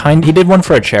anymore. He did one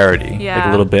for a charity, like a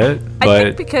little bit, but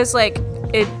I think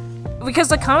because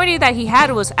the comedy that he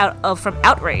had was from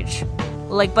outrage.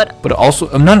 Like, but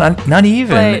also not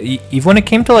even when it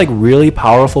came to like really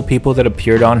powerful people that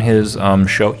appeared on his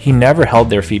show, he never held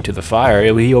their feet to the fire.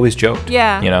 He always joked.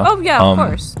 Yeah. You know. Oh yeah, of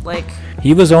course. Like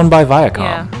he was owned by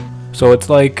Viacom, so it's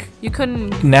like you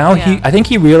couldn't. Now I think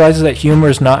he realizes that humor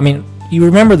is not. I mean, you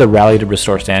remember the rally to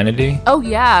restore sanity? Oh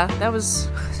yeah, that was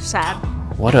sad.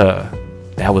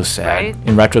 That was sad right?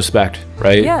 In retrospect,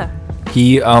 right? Yeah.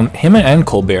 Him and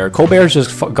Colbert's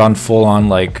just gone full on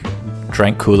like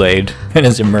drank Kool-Aid and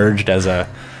has emerged as a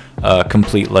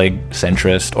complete like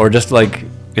centrist or just like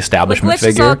establishment let's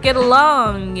figure. Let's all get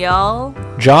along, y'all.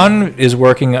 John is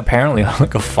working apparently on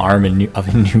like a farm in New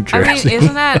Jersey. I mean,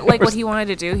 isn't that like what he wanted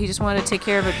to do? He just wanted to take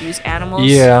care of abused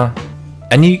animals. Yeah.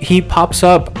 And he pops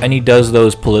up and he does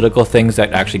those political things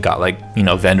that actually got like, you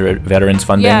know, veterans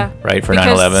funding, right, for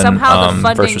 9/11, somehow the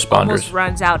funding first responders. Almost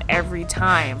runs out every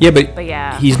time. Yeah, but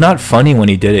he's not funny when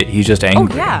he did it. He's just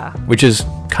angry. Oh, yeah. Which is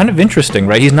kind of interesting,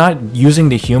 right? He's not using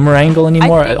the humor angle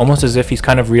anymore, almost as if he's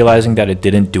kind of realizing that it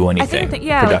didn't do anything.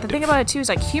 Like the thing about it too is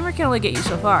like humor can only get you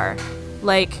so far.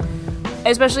 Like,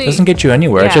 especially, it doesn't get you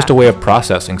anywhere. It's just a way of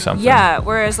processing something. Yeah,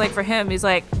 whereas like for him, he's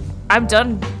like, I'm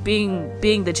done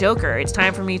being the Joker. It's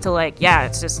time for me to like,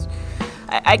 it's just,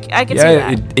 I can see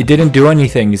that. It didn't do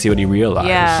anything. You see what he realized.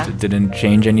 Yeah. It didn't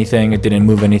change anything. It didn't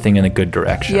move anything in a good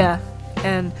direction. Yeah,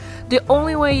 and the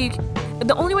only way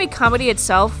comedy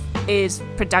itself is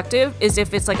productive is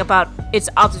if it's like about its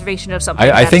observation of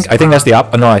something. I think that's the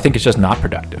no. I think it's just not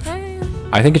productive.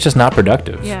 I think it's just not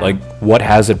productive. Yeah. Like, what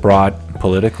has it brought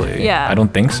politically? Yeah. I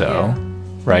don't think so. Yeah.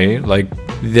 Right? Like,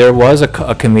 there was a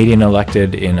comedian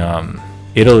elected in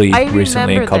Italy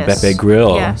recently called Beppe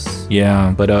Grillo. Yes.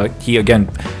 Yeah, but he, again,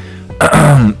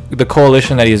 the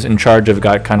coalition that he's in charge of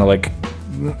got kind of like,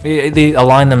 they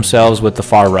align themselves with the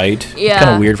far right. Yeah. It's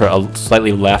kind of weird for a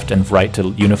slightly left and right to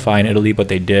unify in Italy, but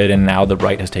they did, and now the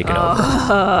right has taken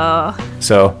over.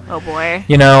 So, oh boy,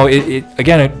 you know, you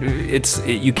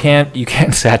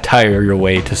can't satire your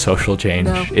way to social change.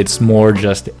 No. It's more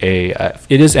just it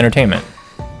is entertainment.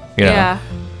 You know? Yeah,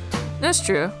 that's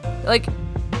true. Like,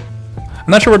 I'm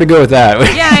not sure where to go with that.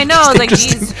 Yeah, I know. Like,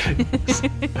 geez.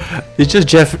 It's just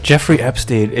Jeffrey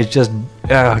Epstein. It just,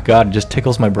 oh God, it just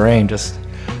tickles my brain just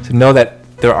to know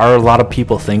that there are a lot of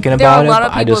people thinking about it. There are a lot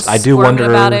of people I do wonder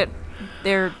about it.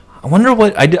 I wonder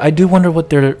what I do wonder what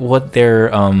their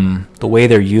the way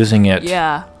they're using it.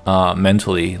 Yeah.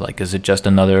 Mentally, like, is it just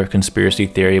another conspiracy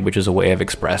theory, which is a way of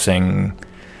expressing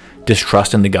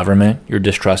distrust in the government, your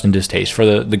distrust and distaste for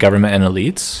the government and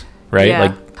elites, right? Yeah.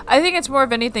 Like, I think it's more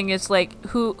of anything. It's like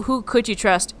who could you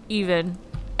trust even,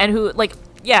 and who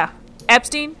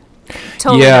Epstein.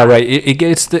 Totally yeah, not. right. It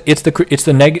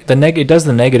does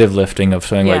the negative lifting of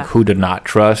saying like who to not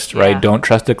trust, right? Don't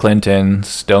trust the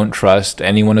Clintons. Don't trust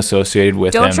anyone associated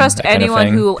with them. Don't trust anyone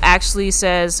who actually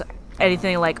says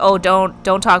anything like, oh,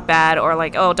 don't talk bad, or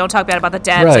like, oh, don't talk bad about the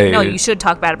dad. Right. It's like, no, you should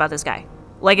talk bad about this guy.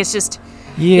 Like, it's just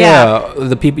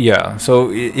the people. Yeah, so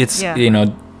it's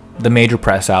the major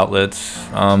press outlets,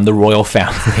 the royal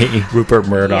family, Rupert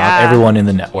Murdoch, everyone in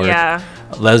the network. Yeah.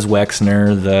 Les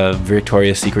Wexner, the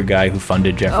Victoria's Secret guy who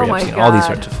funded Jeffrey Epstein, all these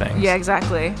sorts of things. Yeah,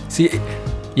 exactly. See,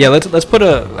 let's put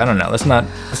I don't know. Let's not.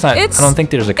 I don't think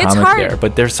there's a comment there,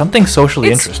 but there's something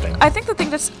socially interesting. I think the thing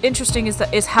that's interesting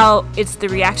is how it's the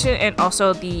reaction and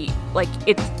also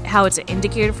how it's an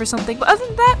indicator for something. But other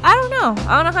than that, I don't know.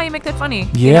 I don't know how you make that funny.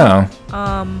 Yeah.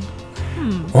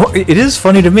 Well, it is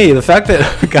funny to me the fact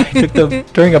that a guy took them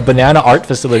during a banana art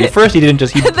facility. First, he didn't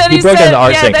just he broke down the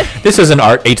art saying this is an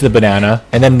art, ate the banana,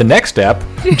 and then the next step,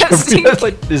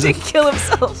 didn't kill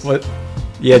himself. What?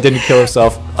 Yeah, didn't kill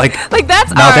himself. Like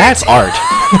that's now art.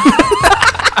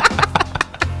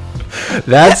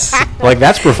 That's art.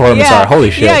 that's performance art. Holy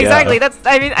shit! Yeah, exactly.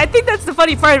 I think that's the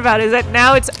funny part about it is that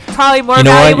now it's probably more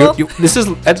valuable.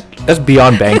 That's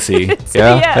beyond Banksy.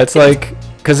 That's like.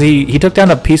 Because he took down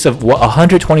a piece of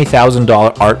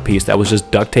 $120,000 art piece that was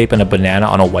just duct tape and a banana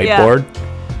on a whiteboard.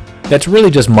 Yeah. That's really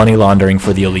just money laundering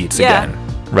for the elites again,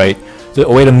 right? A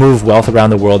way to move wealth around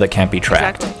the world that can't be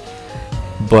tracked.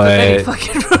 Exactly. But he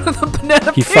fucking wrote the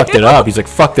banana. He fucked it up. He's like,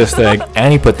 fuck this thing,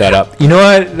 and he put that up. You know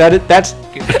what? That's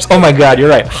oh my god, you're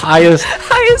right.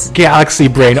 Highest galaxy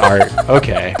brain art.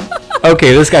 Okay,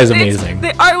 this guy's amazing.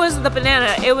 The art wasn't the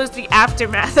banana; it was the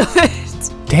aftermath of it.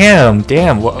 Damn.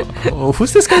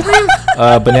 Who's this guy's name?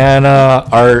 Banana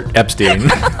Art Epstein.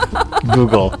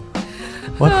 Google.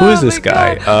 Who is this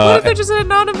guy? What if they're just an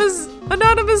anonymous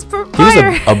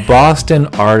buyer? He was a Boston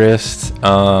artist.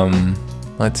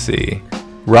 Let's see.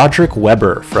 Roderick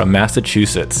Weber from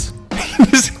Massachusetts.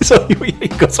 So he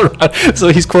goes around. So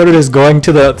he's quoted as going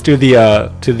to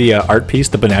the art piece,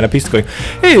 the banana piece, going,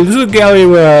 "Hey, this is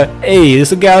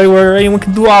a gallery where anyone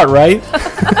can do art, right?"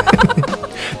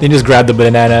 Then just grabbed the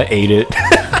banana, ate it.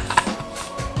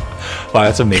 Wow,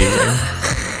 that's amazing.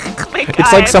 Oh my God.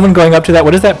 It's like someone going up to that.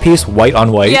 What is that piece? White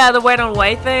on white? Yeah, the white on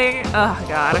white thing. Oh,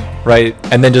 God. Right,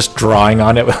 and then just drawing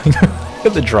on it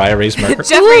with the dry erase marker.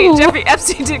 Jeffrey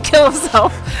Epstein did kill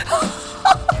himself.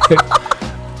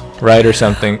 Right, or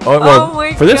something.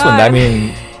 For this one, I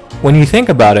mean, when you think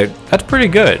about it, that's pretty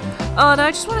good. Oh, no,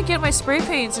 I just want to get my spray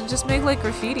paints and just make, like,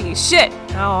 graffiti. Shit.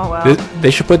 Oh, wow.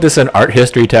 They should put this in art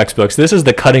history textbooks. This is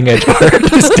the cutting edge art.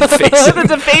 The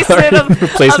defacement of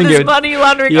this money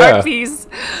laundering art piece.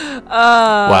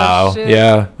 Wow. Shit.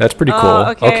 Yeah, that's pretty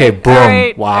cool. Okay,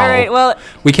 boom. Wow. All right, well,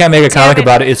 we can't make a comic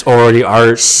about it. It's already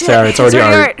art. Shit. Sarah, it's already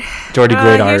art. It's already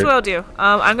great art. Here's what I'll do.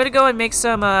 I'm going to go and make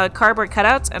some cardboard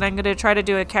cutouts, and I'm going to try to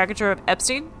do a caricature of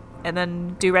Epstein. And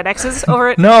then do red X's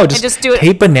over it. No, just do it.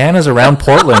 Tape bananas around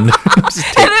Portland.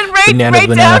 And then write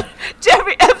down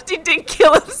Jeffrey Epstein didn't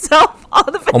kill himself on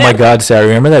the banana. Oh my God, Sarah!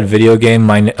 Remember that video game,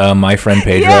 My Friend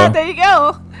Pedro? Yeah, there you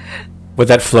go. With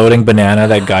that floating banana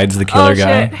that guides the killer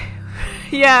guy. Shit.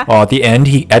 Yeah. Oh, at the end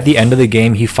of the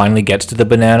game, he finally gets to the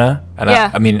banana. And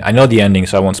I mean, I know the ending,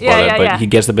 so I won't spoil it. But he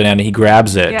gets the banana, he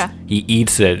grabs it, he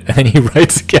eats it, and then he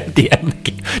writes again at the end of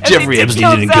the game. Jeffrey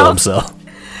Epstein didn't kill himself.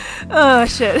 Oh,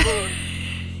 shit.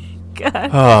 God.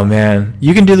 Oh, man.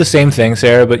 You can do the same thing,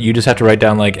 Sarah, but you just have to write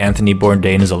down, like, Anthony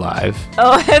Bourdain is alive.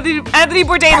 Oh, Anthony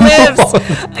Bourdain lives!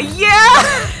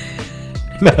 Yeah!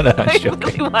 No, I'm joking. I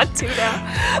really want to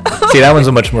now. See, that one's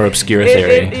a much more obscure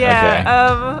theory.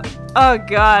 Yeah, okay. Oh,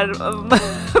 God.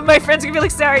 My friends are going to be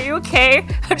like, Sarah, are you okay?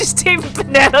 I'm just taping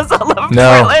bananas all over Portland.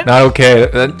 No, not okay.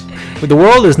 The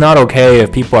world is not okay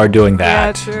if people are doing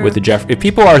that. Yeah, true. With if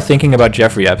people are thinking about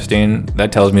Jeffrey Epstein,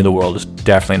 that tells me the world is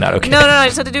definitely not okay. No, I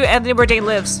just have to do Anthony Bourdain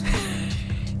lives.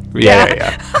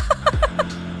 Yeah.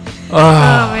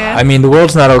 Oh, man. I mean, the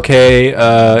world's not okay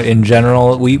in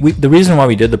general. We the reason why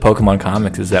we did the Pokemon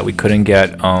comics is that we couldn't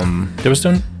get there was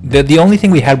the only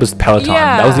thing we had was Peloton.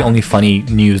 Yeah. That was the only funny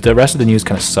news. The rest of the news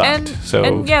kind of sucked.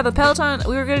 And the Peloton,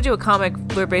 we were gonna do a comic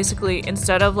where basically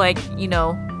instead of like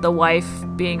the wife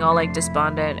being all like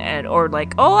despondent or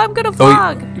like, oh, I'm gonna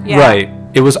vlog. Right.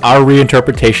 It was our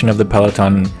reinterpretation of the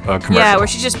Peloton commercial. Yeah, where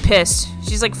she's just pissed.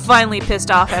 She's like finally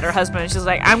pissed off at her husband. She's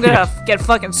like, I'm gonna get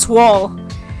fucking swole.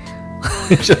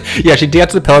 Yeah, she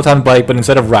gets the Peloton bike, but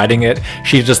instead of riding it,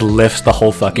 she just lifts the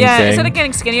whole fucking thing. Yeah, instead of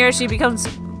getting skinnier, she becomes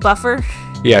buffer.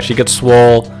 Yeah, she gets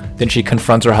swole, then she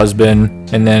confronts her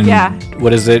husband, and then,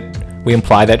 what is it? We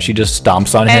imply that she just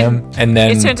stomps on him, and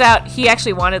then... It turns out he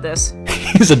actually wanted this.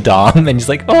 he's a dom, and he's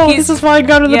like, oh, this is why I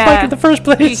got on the bike in the first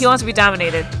place. He wants to be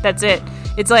dominated. That's it.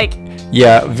 It's like,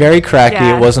 yeah, very cracky.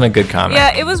 Yeah. It wasn't a good comic.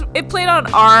 Yeah, it played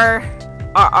on our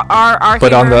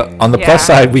but humor. on the plus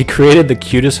side, we created the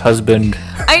cutest husband.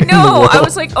 I know. I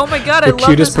was like, oh my god, I love this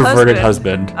cutest perverted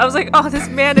husband. I was like, oh, this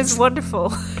man is wonderful.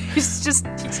 he's just.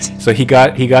 So he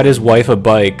got his wife a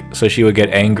bike so she would get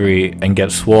angry and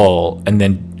get swole and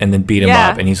then beat him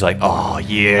up, and he's like, oh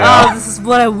yeah. Oh, this is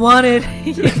what I wanted.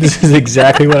 This is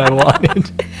exactly what I wanted.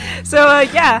 So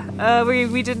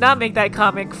we did not make that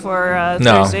comic for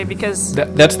Thursday because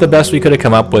that's the best we could have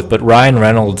come up with. But Ryan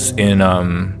Reynolds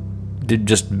did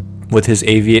just with his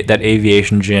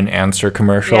aviation gin answer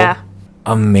commercial. Yeah.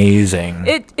 Amazing.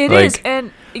 It is,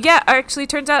 and actually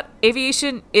turns out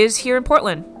aviation is here in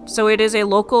Portland, so it is a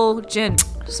local gin.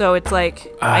 So it's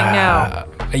like I know.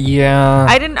 Yeah.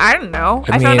 I didn't know.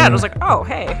 I found out. I was like, oh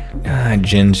hey.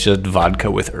 Gin's just vodka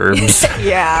with herbs.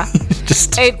 Yeah.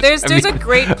 There's a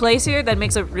great place here that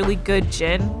makes a really good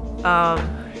gin.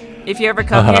 If you ever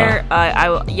come here,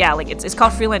 it's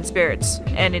called Freeland Spirits,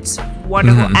 and it's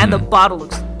wonderful, and the bottle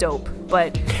looks dope.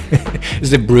 But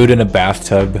is it brewed in a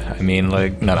bathtub? I mean,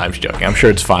 like, no, I'm just joking. I'm sure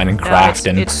it's fine and craft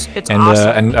it's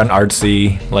awesome. and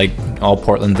artsy, like all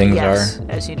Portland things are.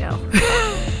 As you know.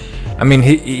 I mean,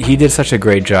 he did such a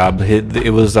great job.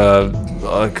 It was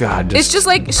God. It's just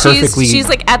like she's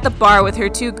like at the bar with her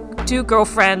two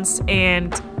girlfriends,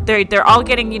 and they're all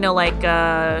getting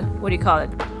what do you call it?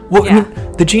 Well, I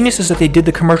mean, the genius is that they did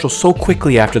the commercial so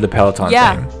quickly after the Peloton thing.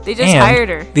 Yeah, they just hired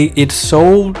her.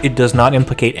 It does not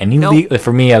implicate any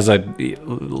for me as a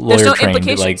lawyer trained.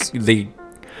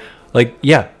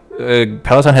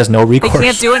 Peloton has no recourse. They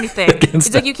can't do anything.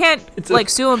 It's like you can't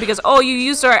sue them because you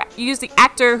used the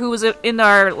actor who was in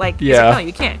our like. Yeah. Like, no,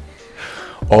 you can't.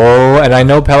 Oh, and I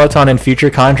know Peloton in future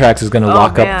contracts is going to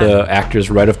lock up the actor's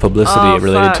right of publicity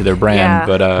related to their brand,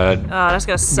 but that's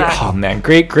gonna suck. Oh man,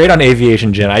 great on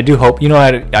aviation gin. I do hope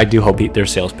I do hope their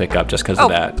sales pick up just because of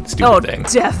that stupid thing. Oh,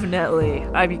 definitely.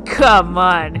 I mean, come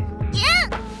on. Yeah.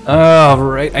 Oh,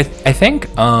 right. I think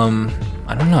I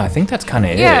don't know. I think that's kind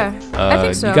of it. I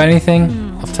think so. You got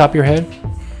anything off the top of your head?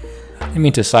 I didn't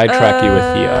mean to sidetrack you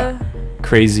with the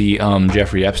crazy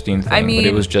Jeffrey Epstein thing, but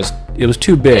it was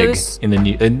too big in the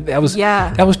news.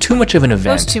 That was too much of an event.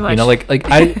 It was too much. Like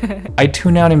I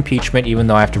tune out impeachment even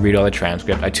though I have to read all the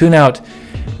transcript. I tune out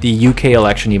the UK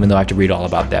election even though I have to read all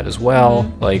about that as well.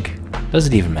 Mm-hmm. Like, does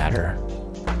it even matter?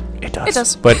 It does. It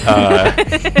does. But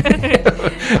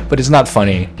but it's not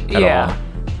funny at all.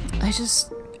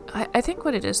 I think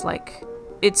what it is, like,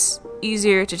 it's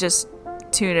easier to just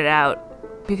tune it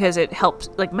out because it helps,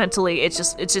 like, mentally. It's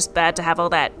just bad to have all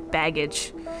that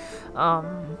baggage.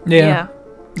 Yeah.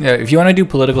 If you want to do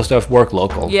political stuff, work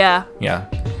local. Yeah.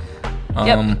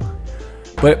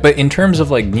 But in terms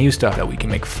of like new stuff that we can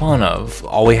make fun of,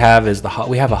 all we have is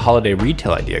we have a holiday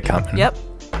retail idea coming. Yep.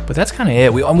 But that's kind of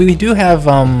it. We do have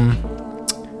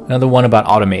another one about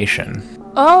automation.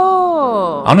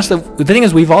 Oh. Honestly, the thing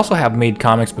is, we've also made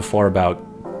comics before about.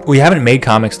 We haven't made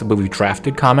comics, but we've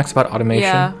drafted comics about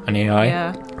automation and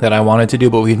AI that I wanted to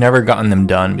do, but we've never gotten them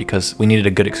done because we needed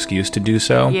a good excuse to do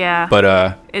so. Yeah.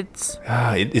 But it's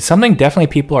something definitely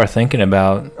people are thinking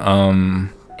about.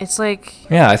 It's like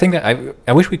I think that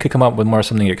I wish we could come up with more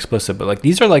something explicit, but like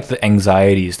these are like the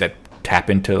anxieties that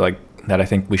tap into like that I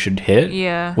think we should hit.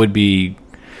 Yeah. Would be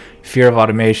fear of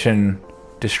automation,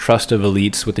 distrust of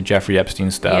elites with the Jeffrey Epstein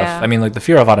stuff. Yeah. I mean, like the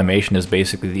fear of automation is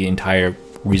basically the entire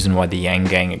reason why the Yang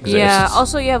Gang exists. Yeah,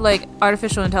 also you have like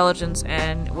artificial intelligence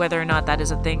and whether or not that is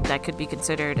a thing that could be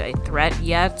considered a threat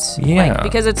yet. Yeah. Like,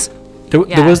 because it's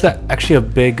there was that actually a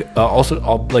big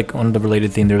like on the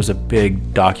related thing, there was a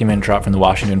big document dropped from the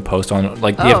Washington Post on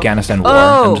like the Afghanistan war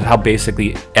and how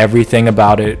basically everything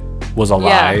about it was a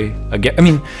lie. Again, I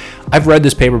mean, I've read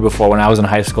this paper before. When I was in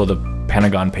high school, the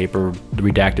Pentagon paper, the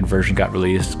redacted version that got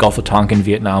released. Gulf of Tonkin,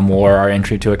 Vietnam War, our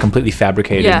entry to it, completely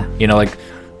fabricated. Yeah. You know, like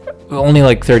only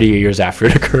like 30 years after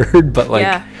it occurred, but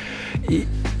like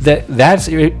that's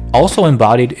also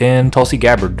embodied in Tulsi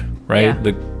Gabbard, right?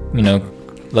 Yeah.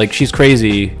 Like she's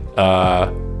crazy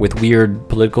with weird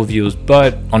political views,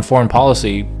 but on foreign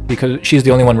policy, because she's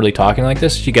the only one really talking like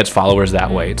this, she gets followers that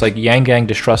way. It's like Yang Gang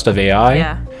distrust of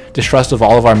AI, distrust of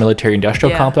all of our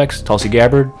military-industrial complex, Tulsi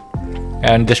Gabbard,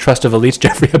 and distrust of elites,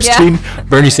 Jeffrey Epstein,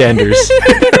 Bernie Sanders.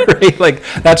 Right? Like,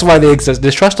 that's why they exist.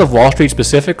 Distrust of Wall Street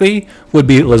specifically would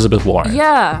be Elizabeth Warren.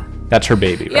 Yeah. That's her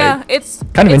baby, right? Yeah, it's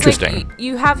kind of interesting. Like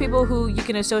you have people who you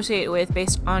can associate with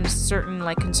based on certain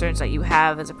like concerns that you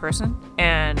have as a person,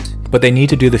 but they need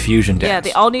to do the fusion dance. Yeah,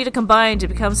 they all need to combine to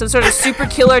become some sort of super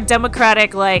killer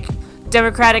democratic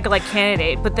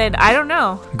candidate. But then I don't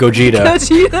know. Gogeta.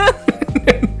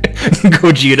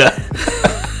 Gogeta.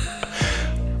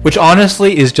 Which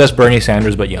honestly is just Bernie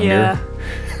Sanders but younger. Yeah.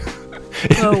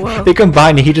 Oh, well. They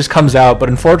combine and he just comes out, but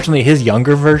unfortunately his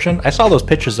younger version, I saw those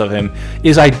pictures of him,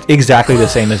 is exactly the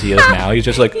same as he is now. He's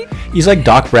just like, he's like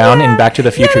Doc Brown in Back to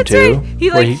the Future 2.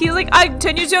 Right. He's like, I'm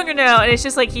 10 years younger now, and it's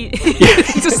just like he's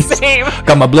the same.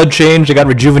 Got my blood changed, I got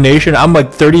rejuvenation, I'm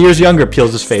like 30 years younger,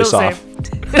 peels his face off.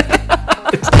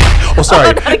 Oh,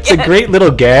 sorry. It's a great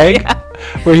little gag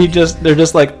where they're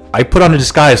just like, I put on a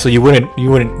disguise so you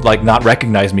wouldn't like not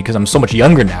recognize me because I'm so much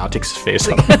younger now. Takes his face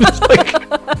off. It's like,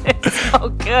 it's so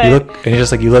good. And he's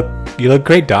just like, you look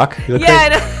great, Doc. You look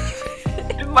great.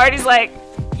 And Marty's like,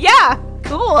 yeah,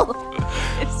 cool.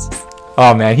 It's just...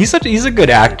 Oh man, he's a good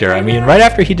actor. I mean, right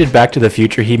after he did Back to the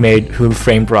Future, he made Who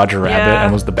Framed Roger Rabbit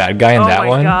and was the bad guy in that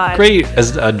one. God. Great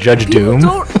as Judge Doom. I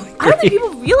don't think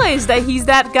people realize that he's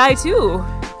that guy too.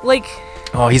 Like,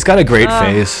 oh, he's got a great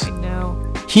face. I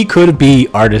know. He could be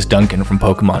Artist Duncan from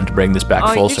Pokemon to bring this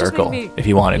back full circle if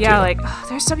he wanted to. Yeah, like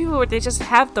there's some people where they just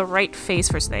have the right face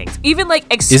for things. Even like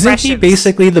expressions. Isn't he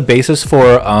basically the basis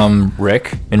for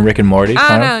Rick in Rick and Morty? I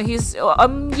don't know. He's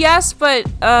yes, but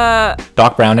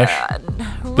Doc Brownish.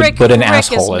 Rick, but an Rick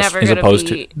asshole as opposed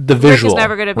to the visual. Rick is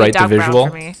never gonna be right? Doc The visual.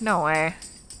 Brown for me. No way.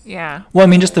 Yeah. Well, I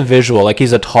mean, just the visual. Like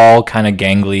he's a tall, kind of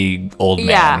gangly old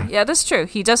man. Yeah, that's true.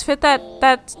 He does fit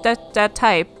that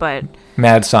type, but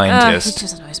mad scientist. He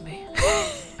just annoys me.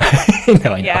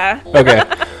 No, yeah. Okay.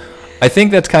 I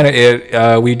think that's kind of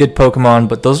it. We did Pokemon,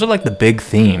 but those are like the big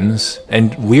themes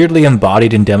and weirdly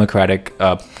embodied in Democratic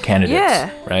candidates. Yeah.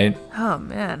 Right. Oh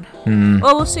man.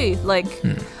 Well, we'll see. Like,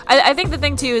 I think the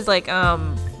thing too is like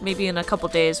maybe in a couple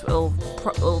days it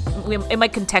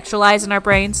might contextualize in our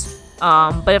brains.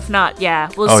 But if not,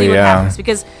 we'll see what happens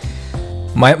because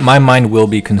my mind will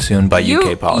be consumed by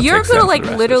UK politics. You're gonna like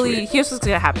literally. Here's what's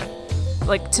gonna happen.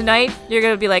 Like tonight, you're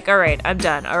gonna be like, all right, I'm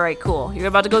done. All right, cool. You're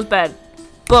about to go to bed.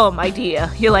 Boom,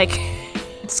 idea. You're like,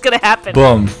 it's gonna happen.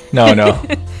 Boom. No.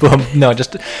 Boom. No.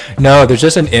 There's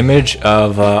just an image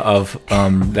of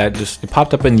that just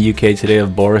popped up in the UK today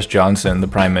of Boris Johnson, the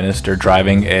Prime Minister,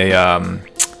 driving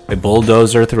a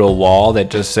bulldozer through a wall that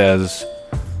just says,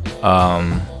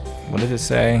 what did it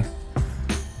say?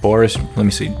 Boris, let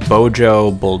me see.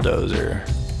 Bojo bulldozer.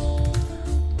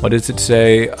 What does it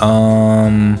say?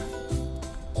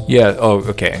 Yeah, oh,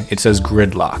 okay. It says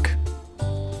gridlock.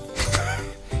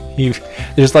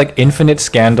 There's like infinite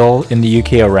scandal in the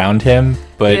UK around him,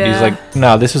 but he's like,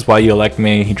 no, this is why you elect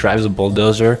me. He drives a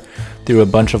bulldozer through a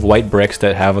bunch of white bricks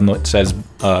that have on it says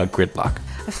gridlock.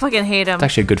 I fucking hate him. It's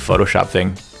actually a good Photoshop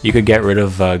thing. You could get rid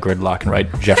of gridlock and write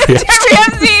Jeffrey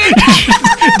Epstein.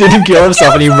 Didn't kill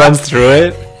himself and he runs through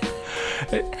it.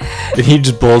 And he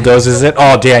just bulldozes it.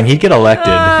 Oh, damn, he'd get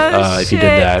elected if he did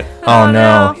that. Oh,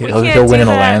 no. He'll win in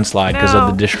a landslide because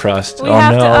of the distrust.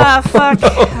 Fuck.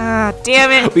 No.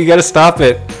 Damn it. We gotta stop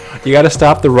it. You gotta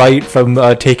stop the right from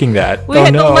taking that.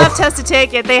 The left has to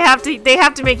take it. They have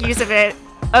to make use of it.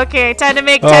 Okay, time to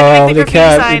make the graffiti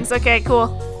signs. Okay,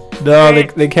 cool. No,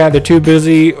 they can't. They're too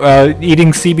busy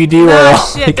eating CBD oil.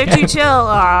 Oh, shit, they're too chill.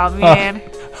 Oh, man.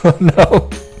 Oh, no.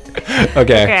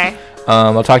 Okay.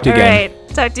 I'll talk to you again. All right,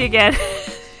 talk to you again.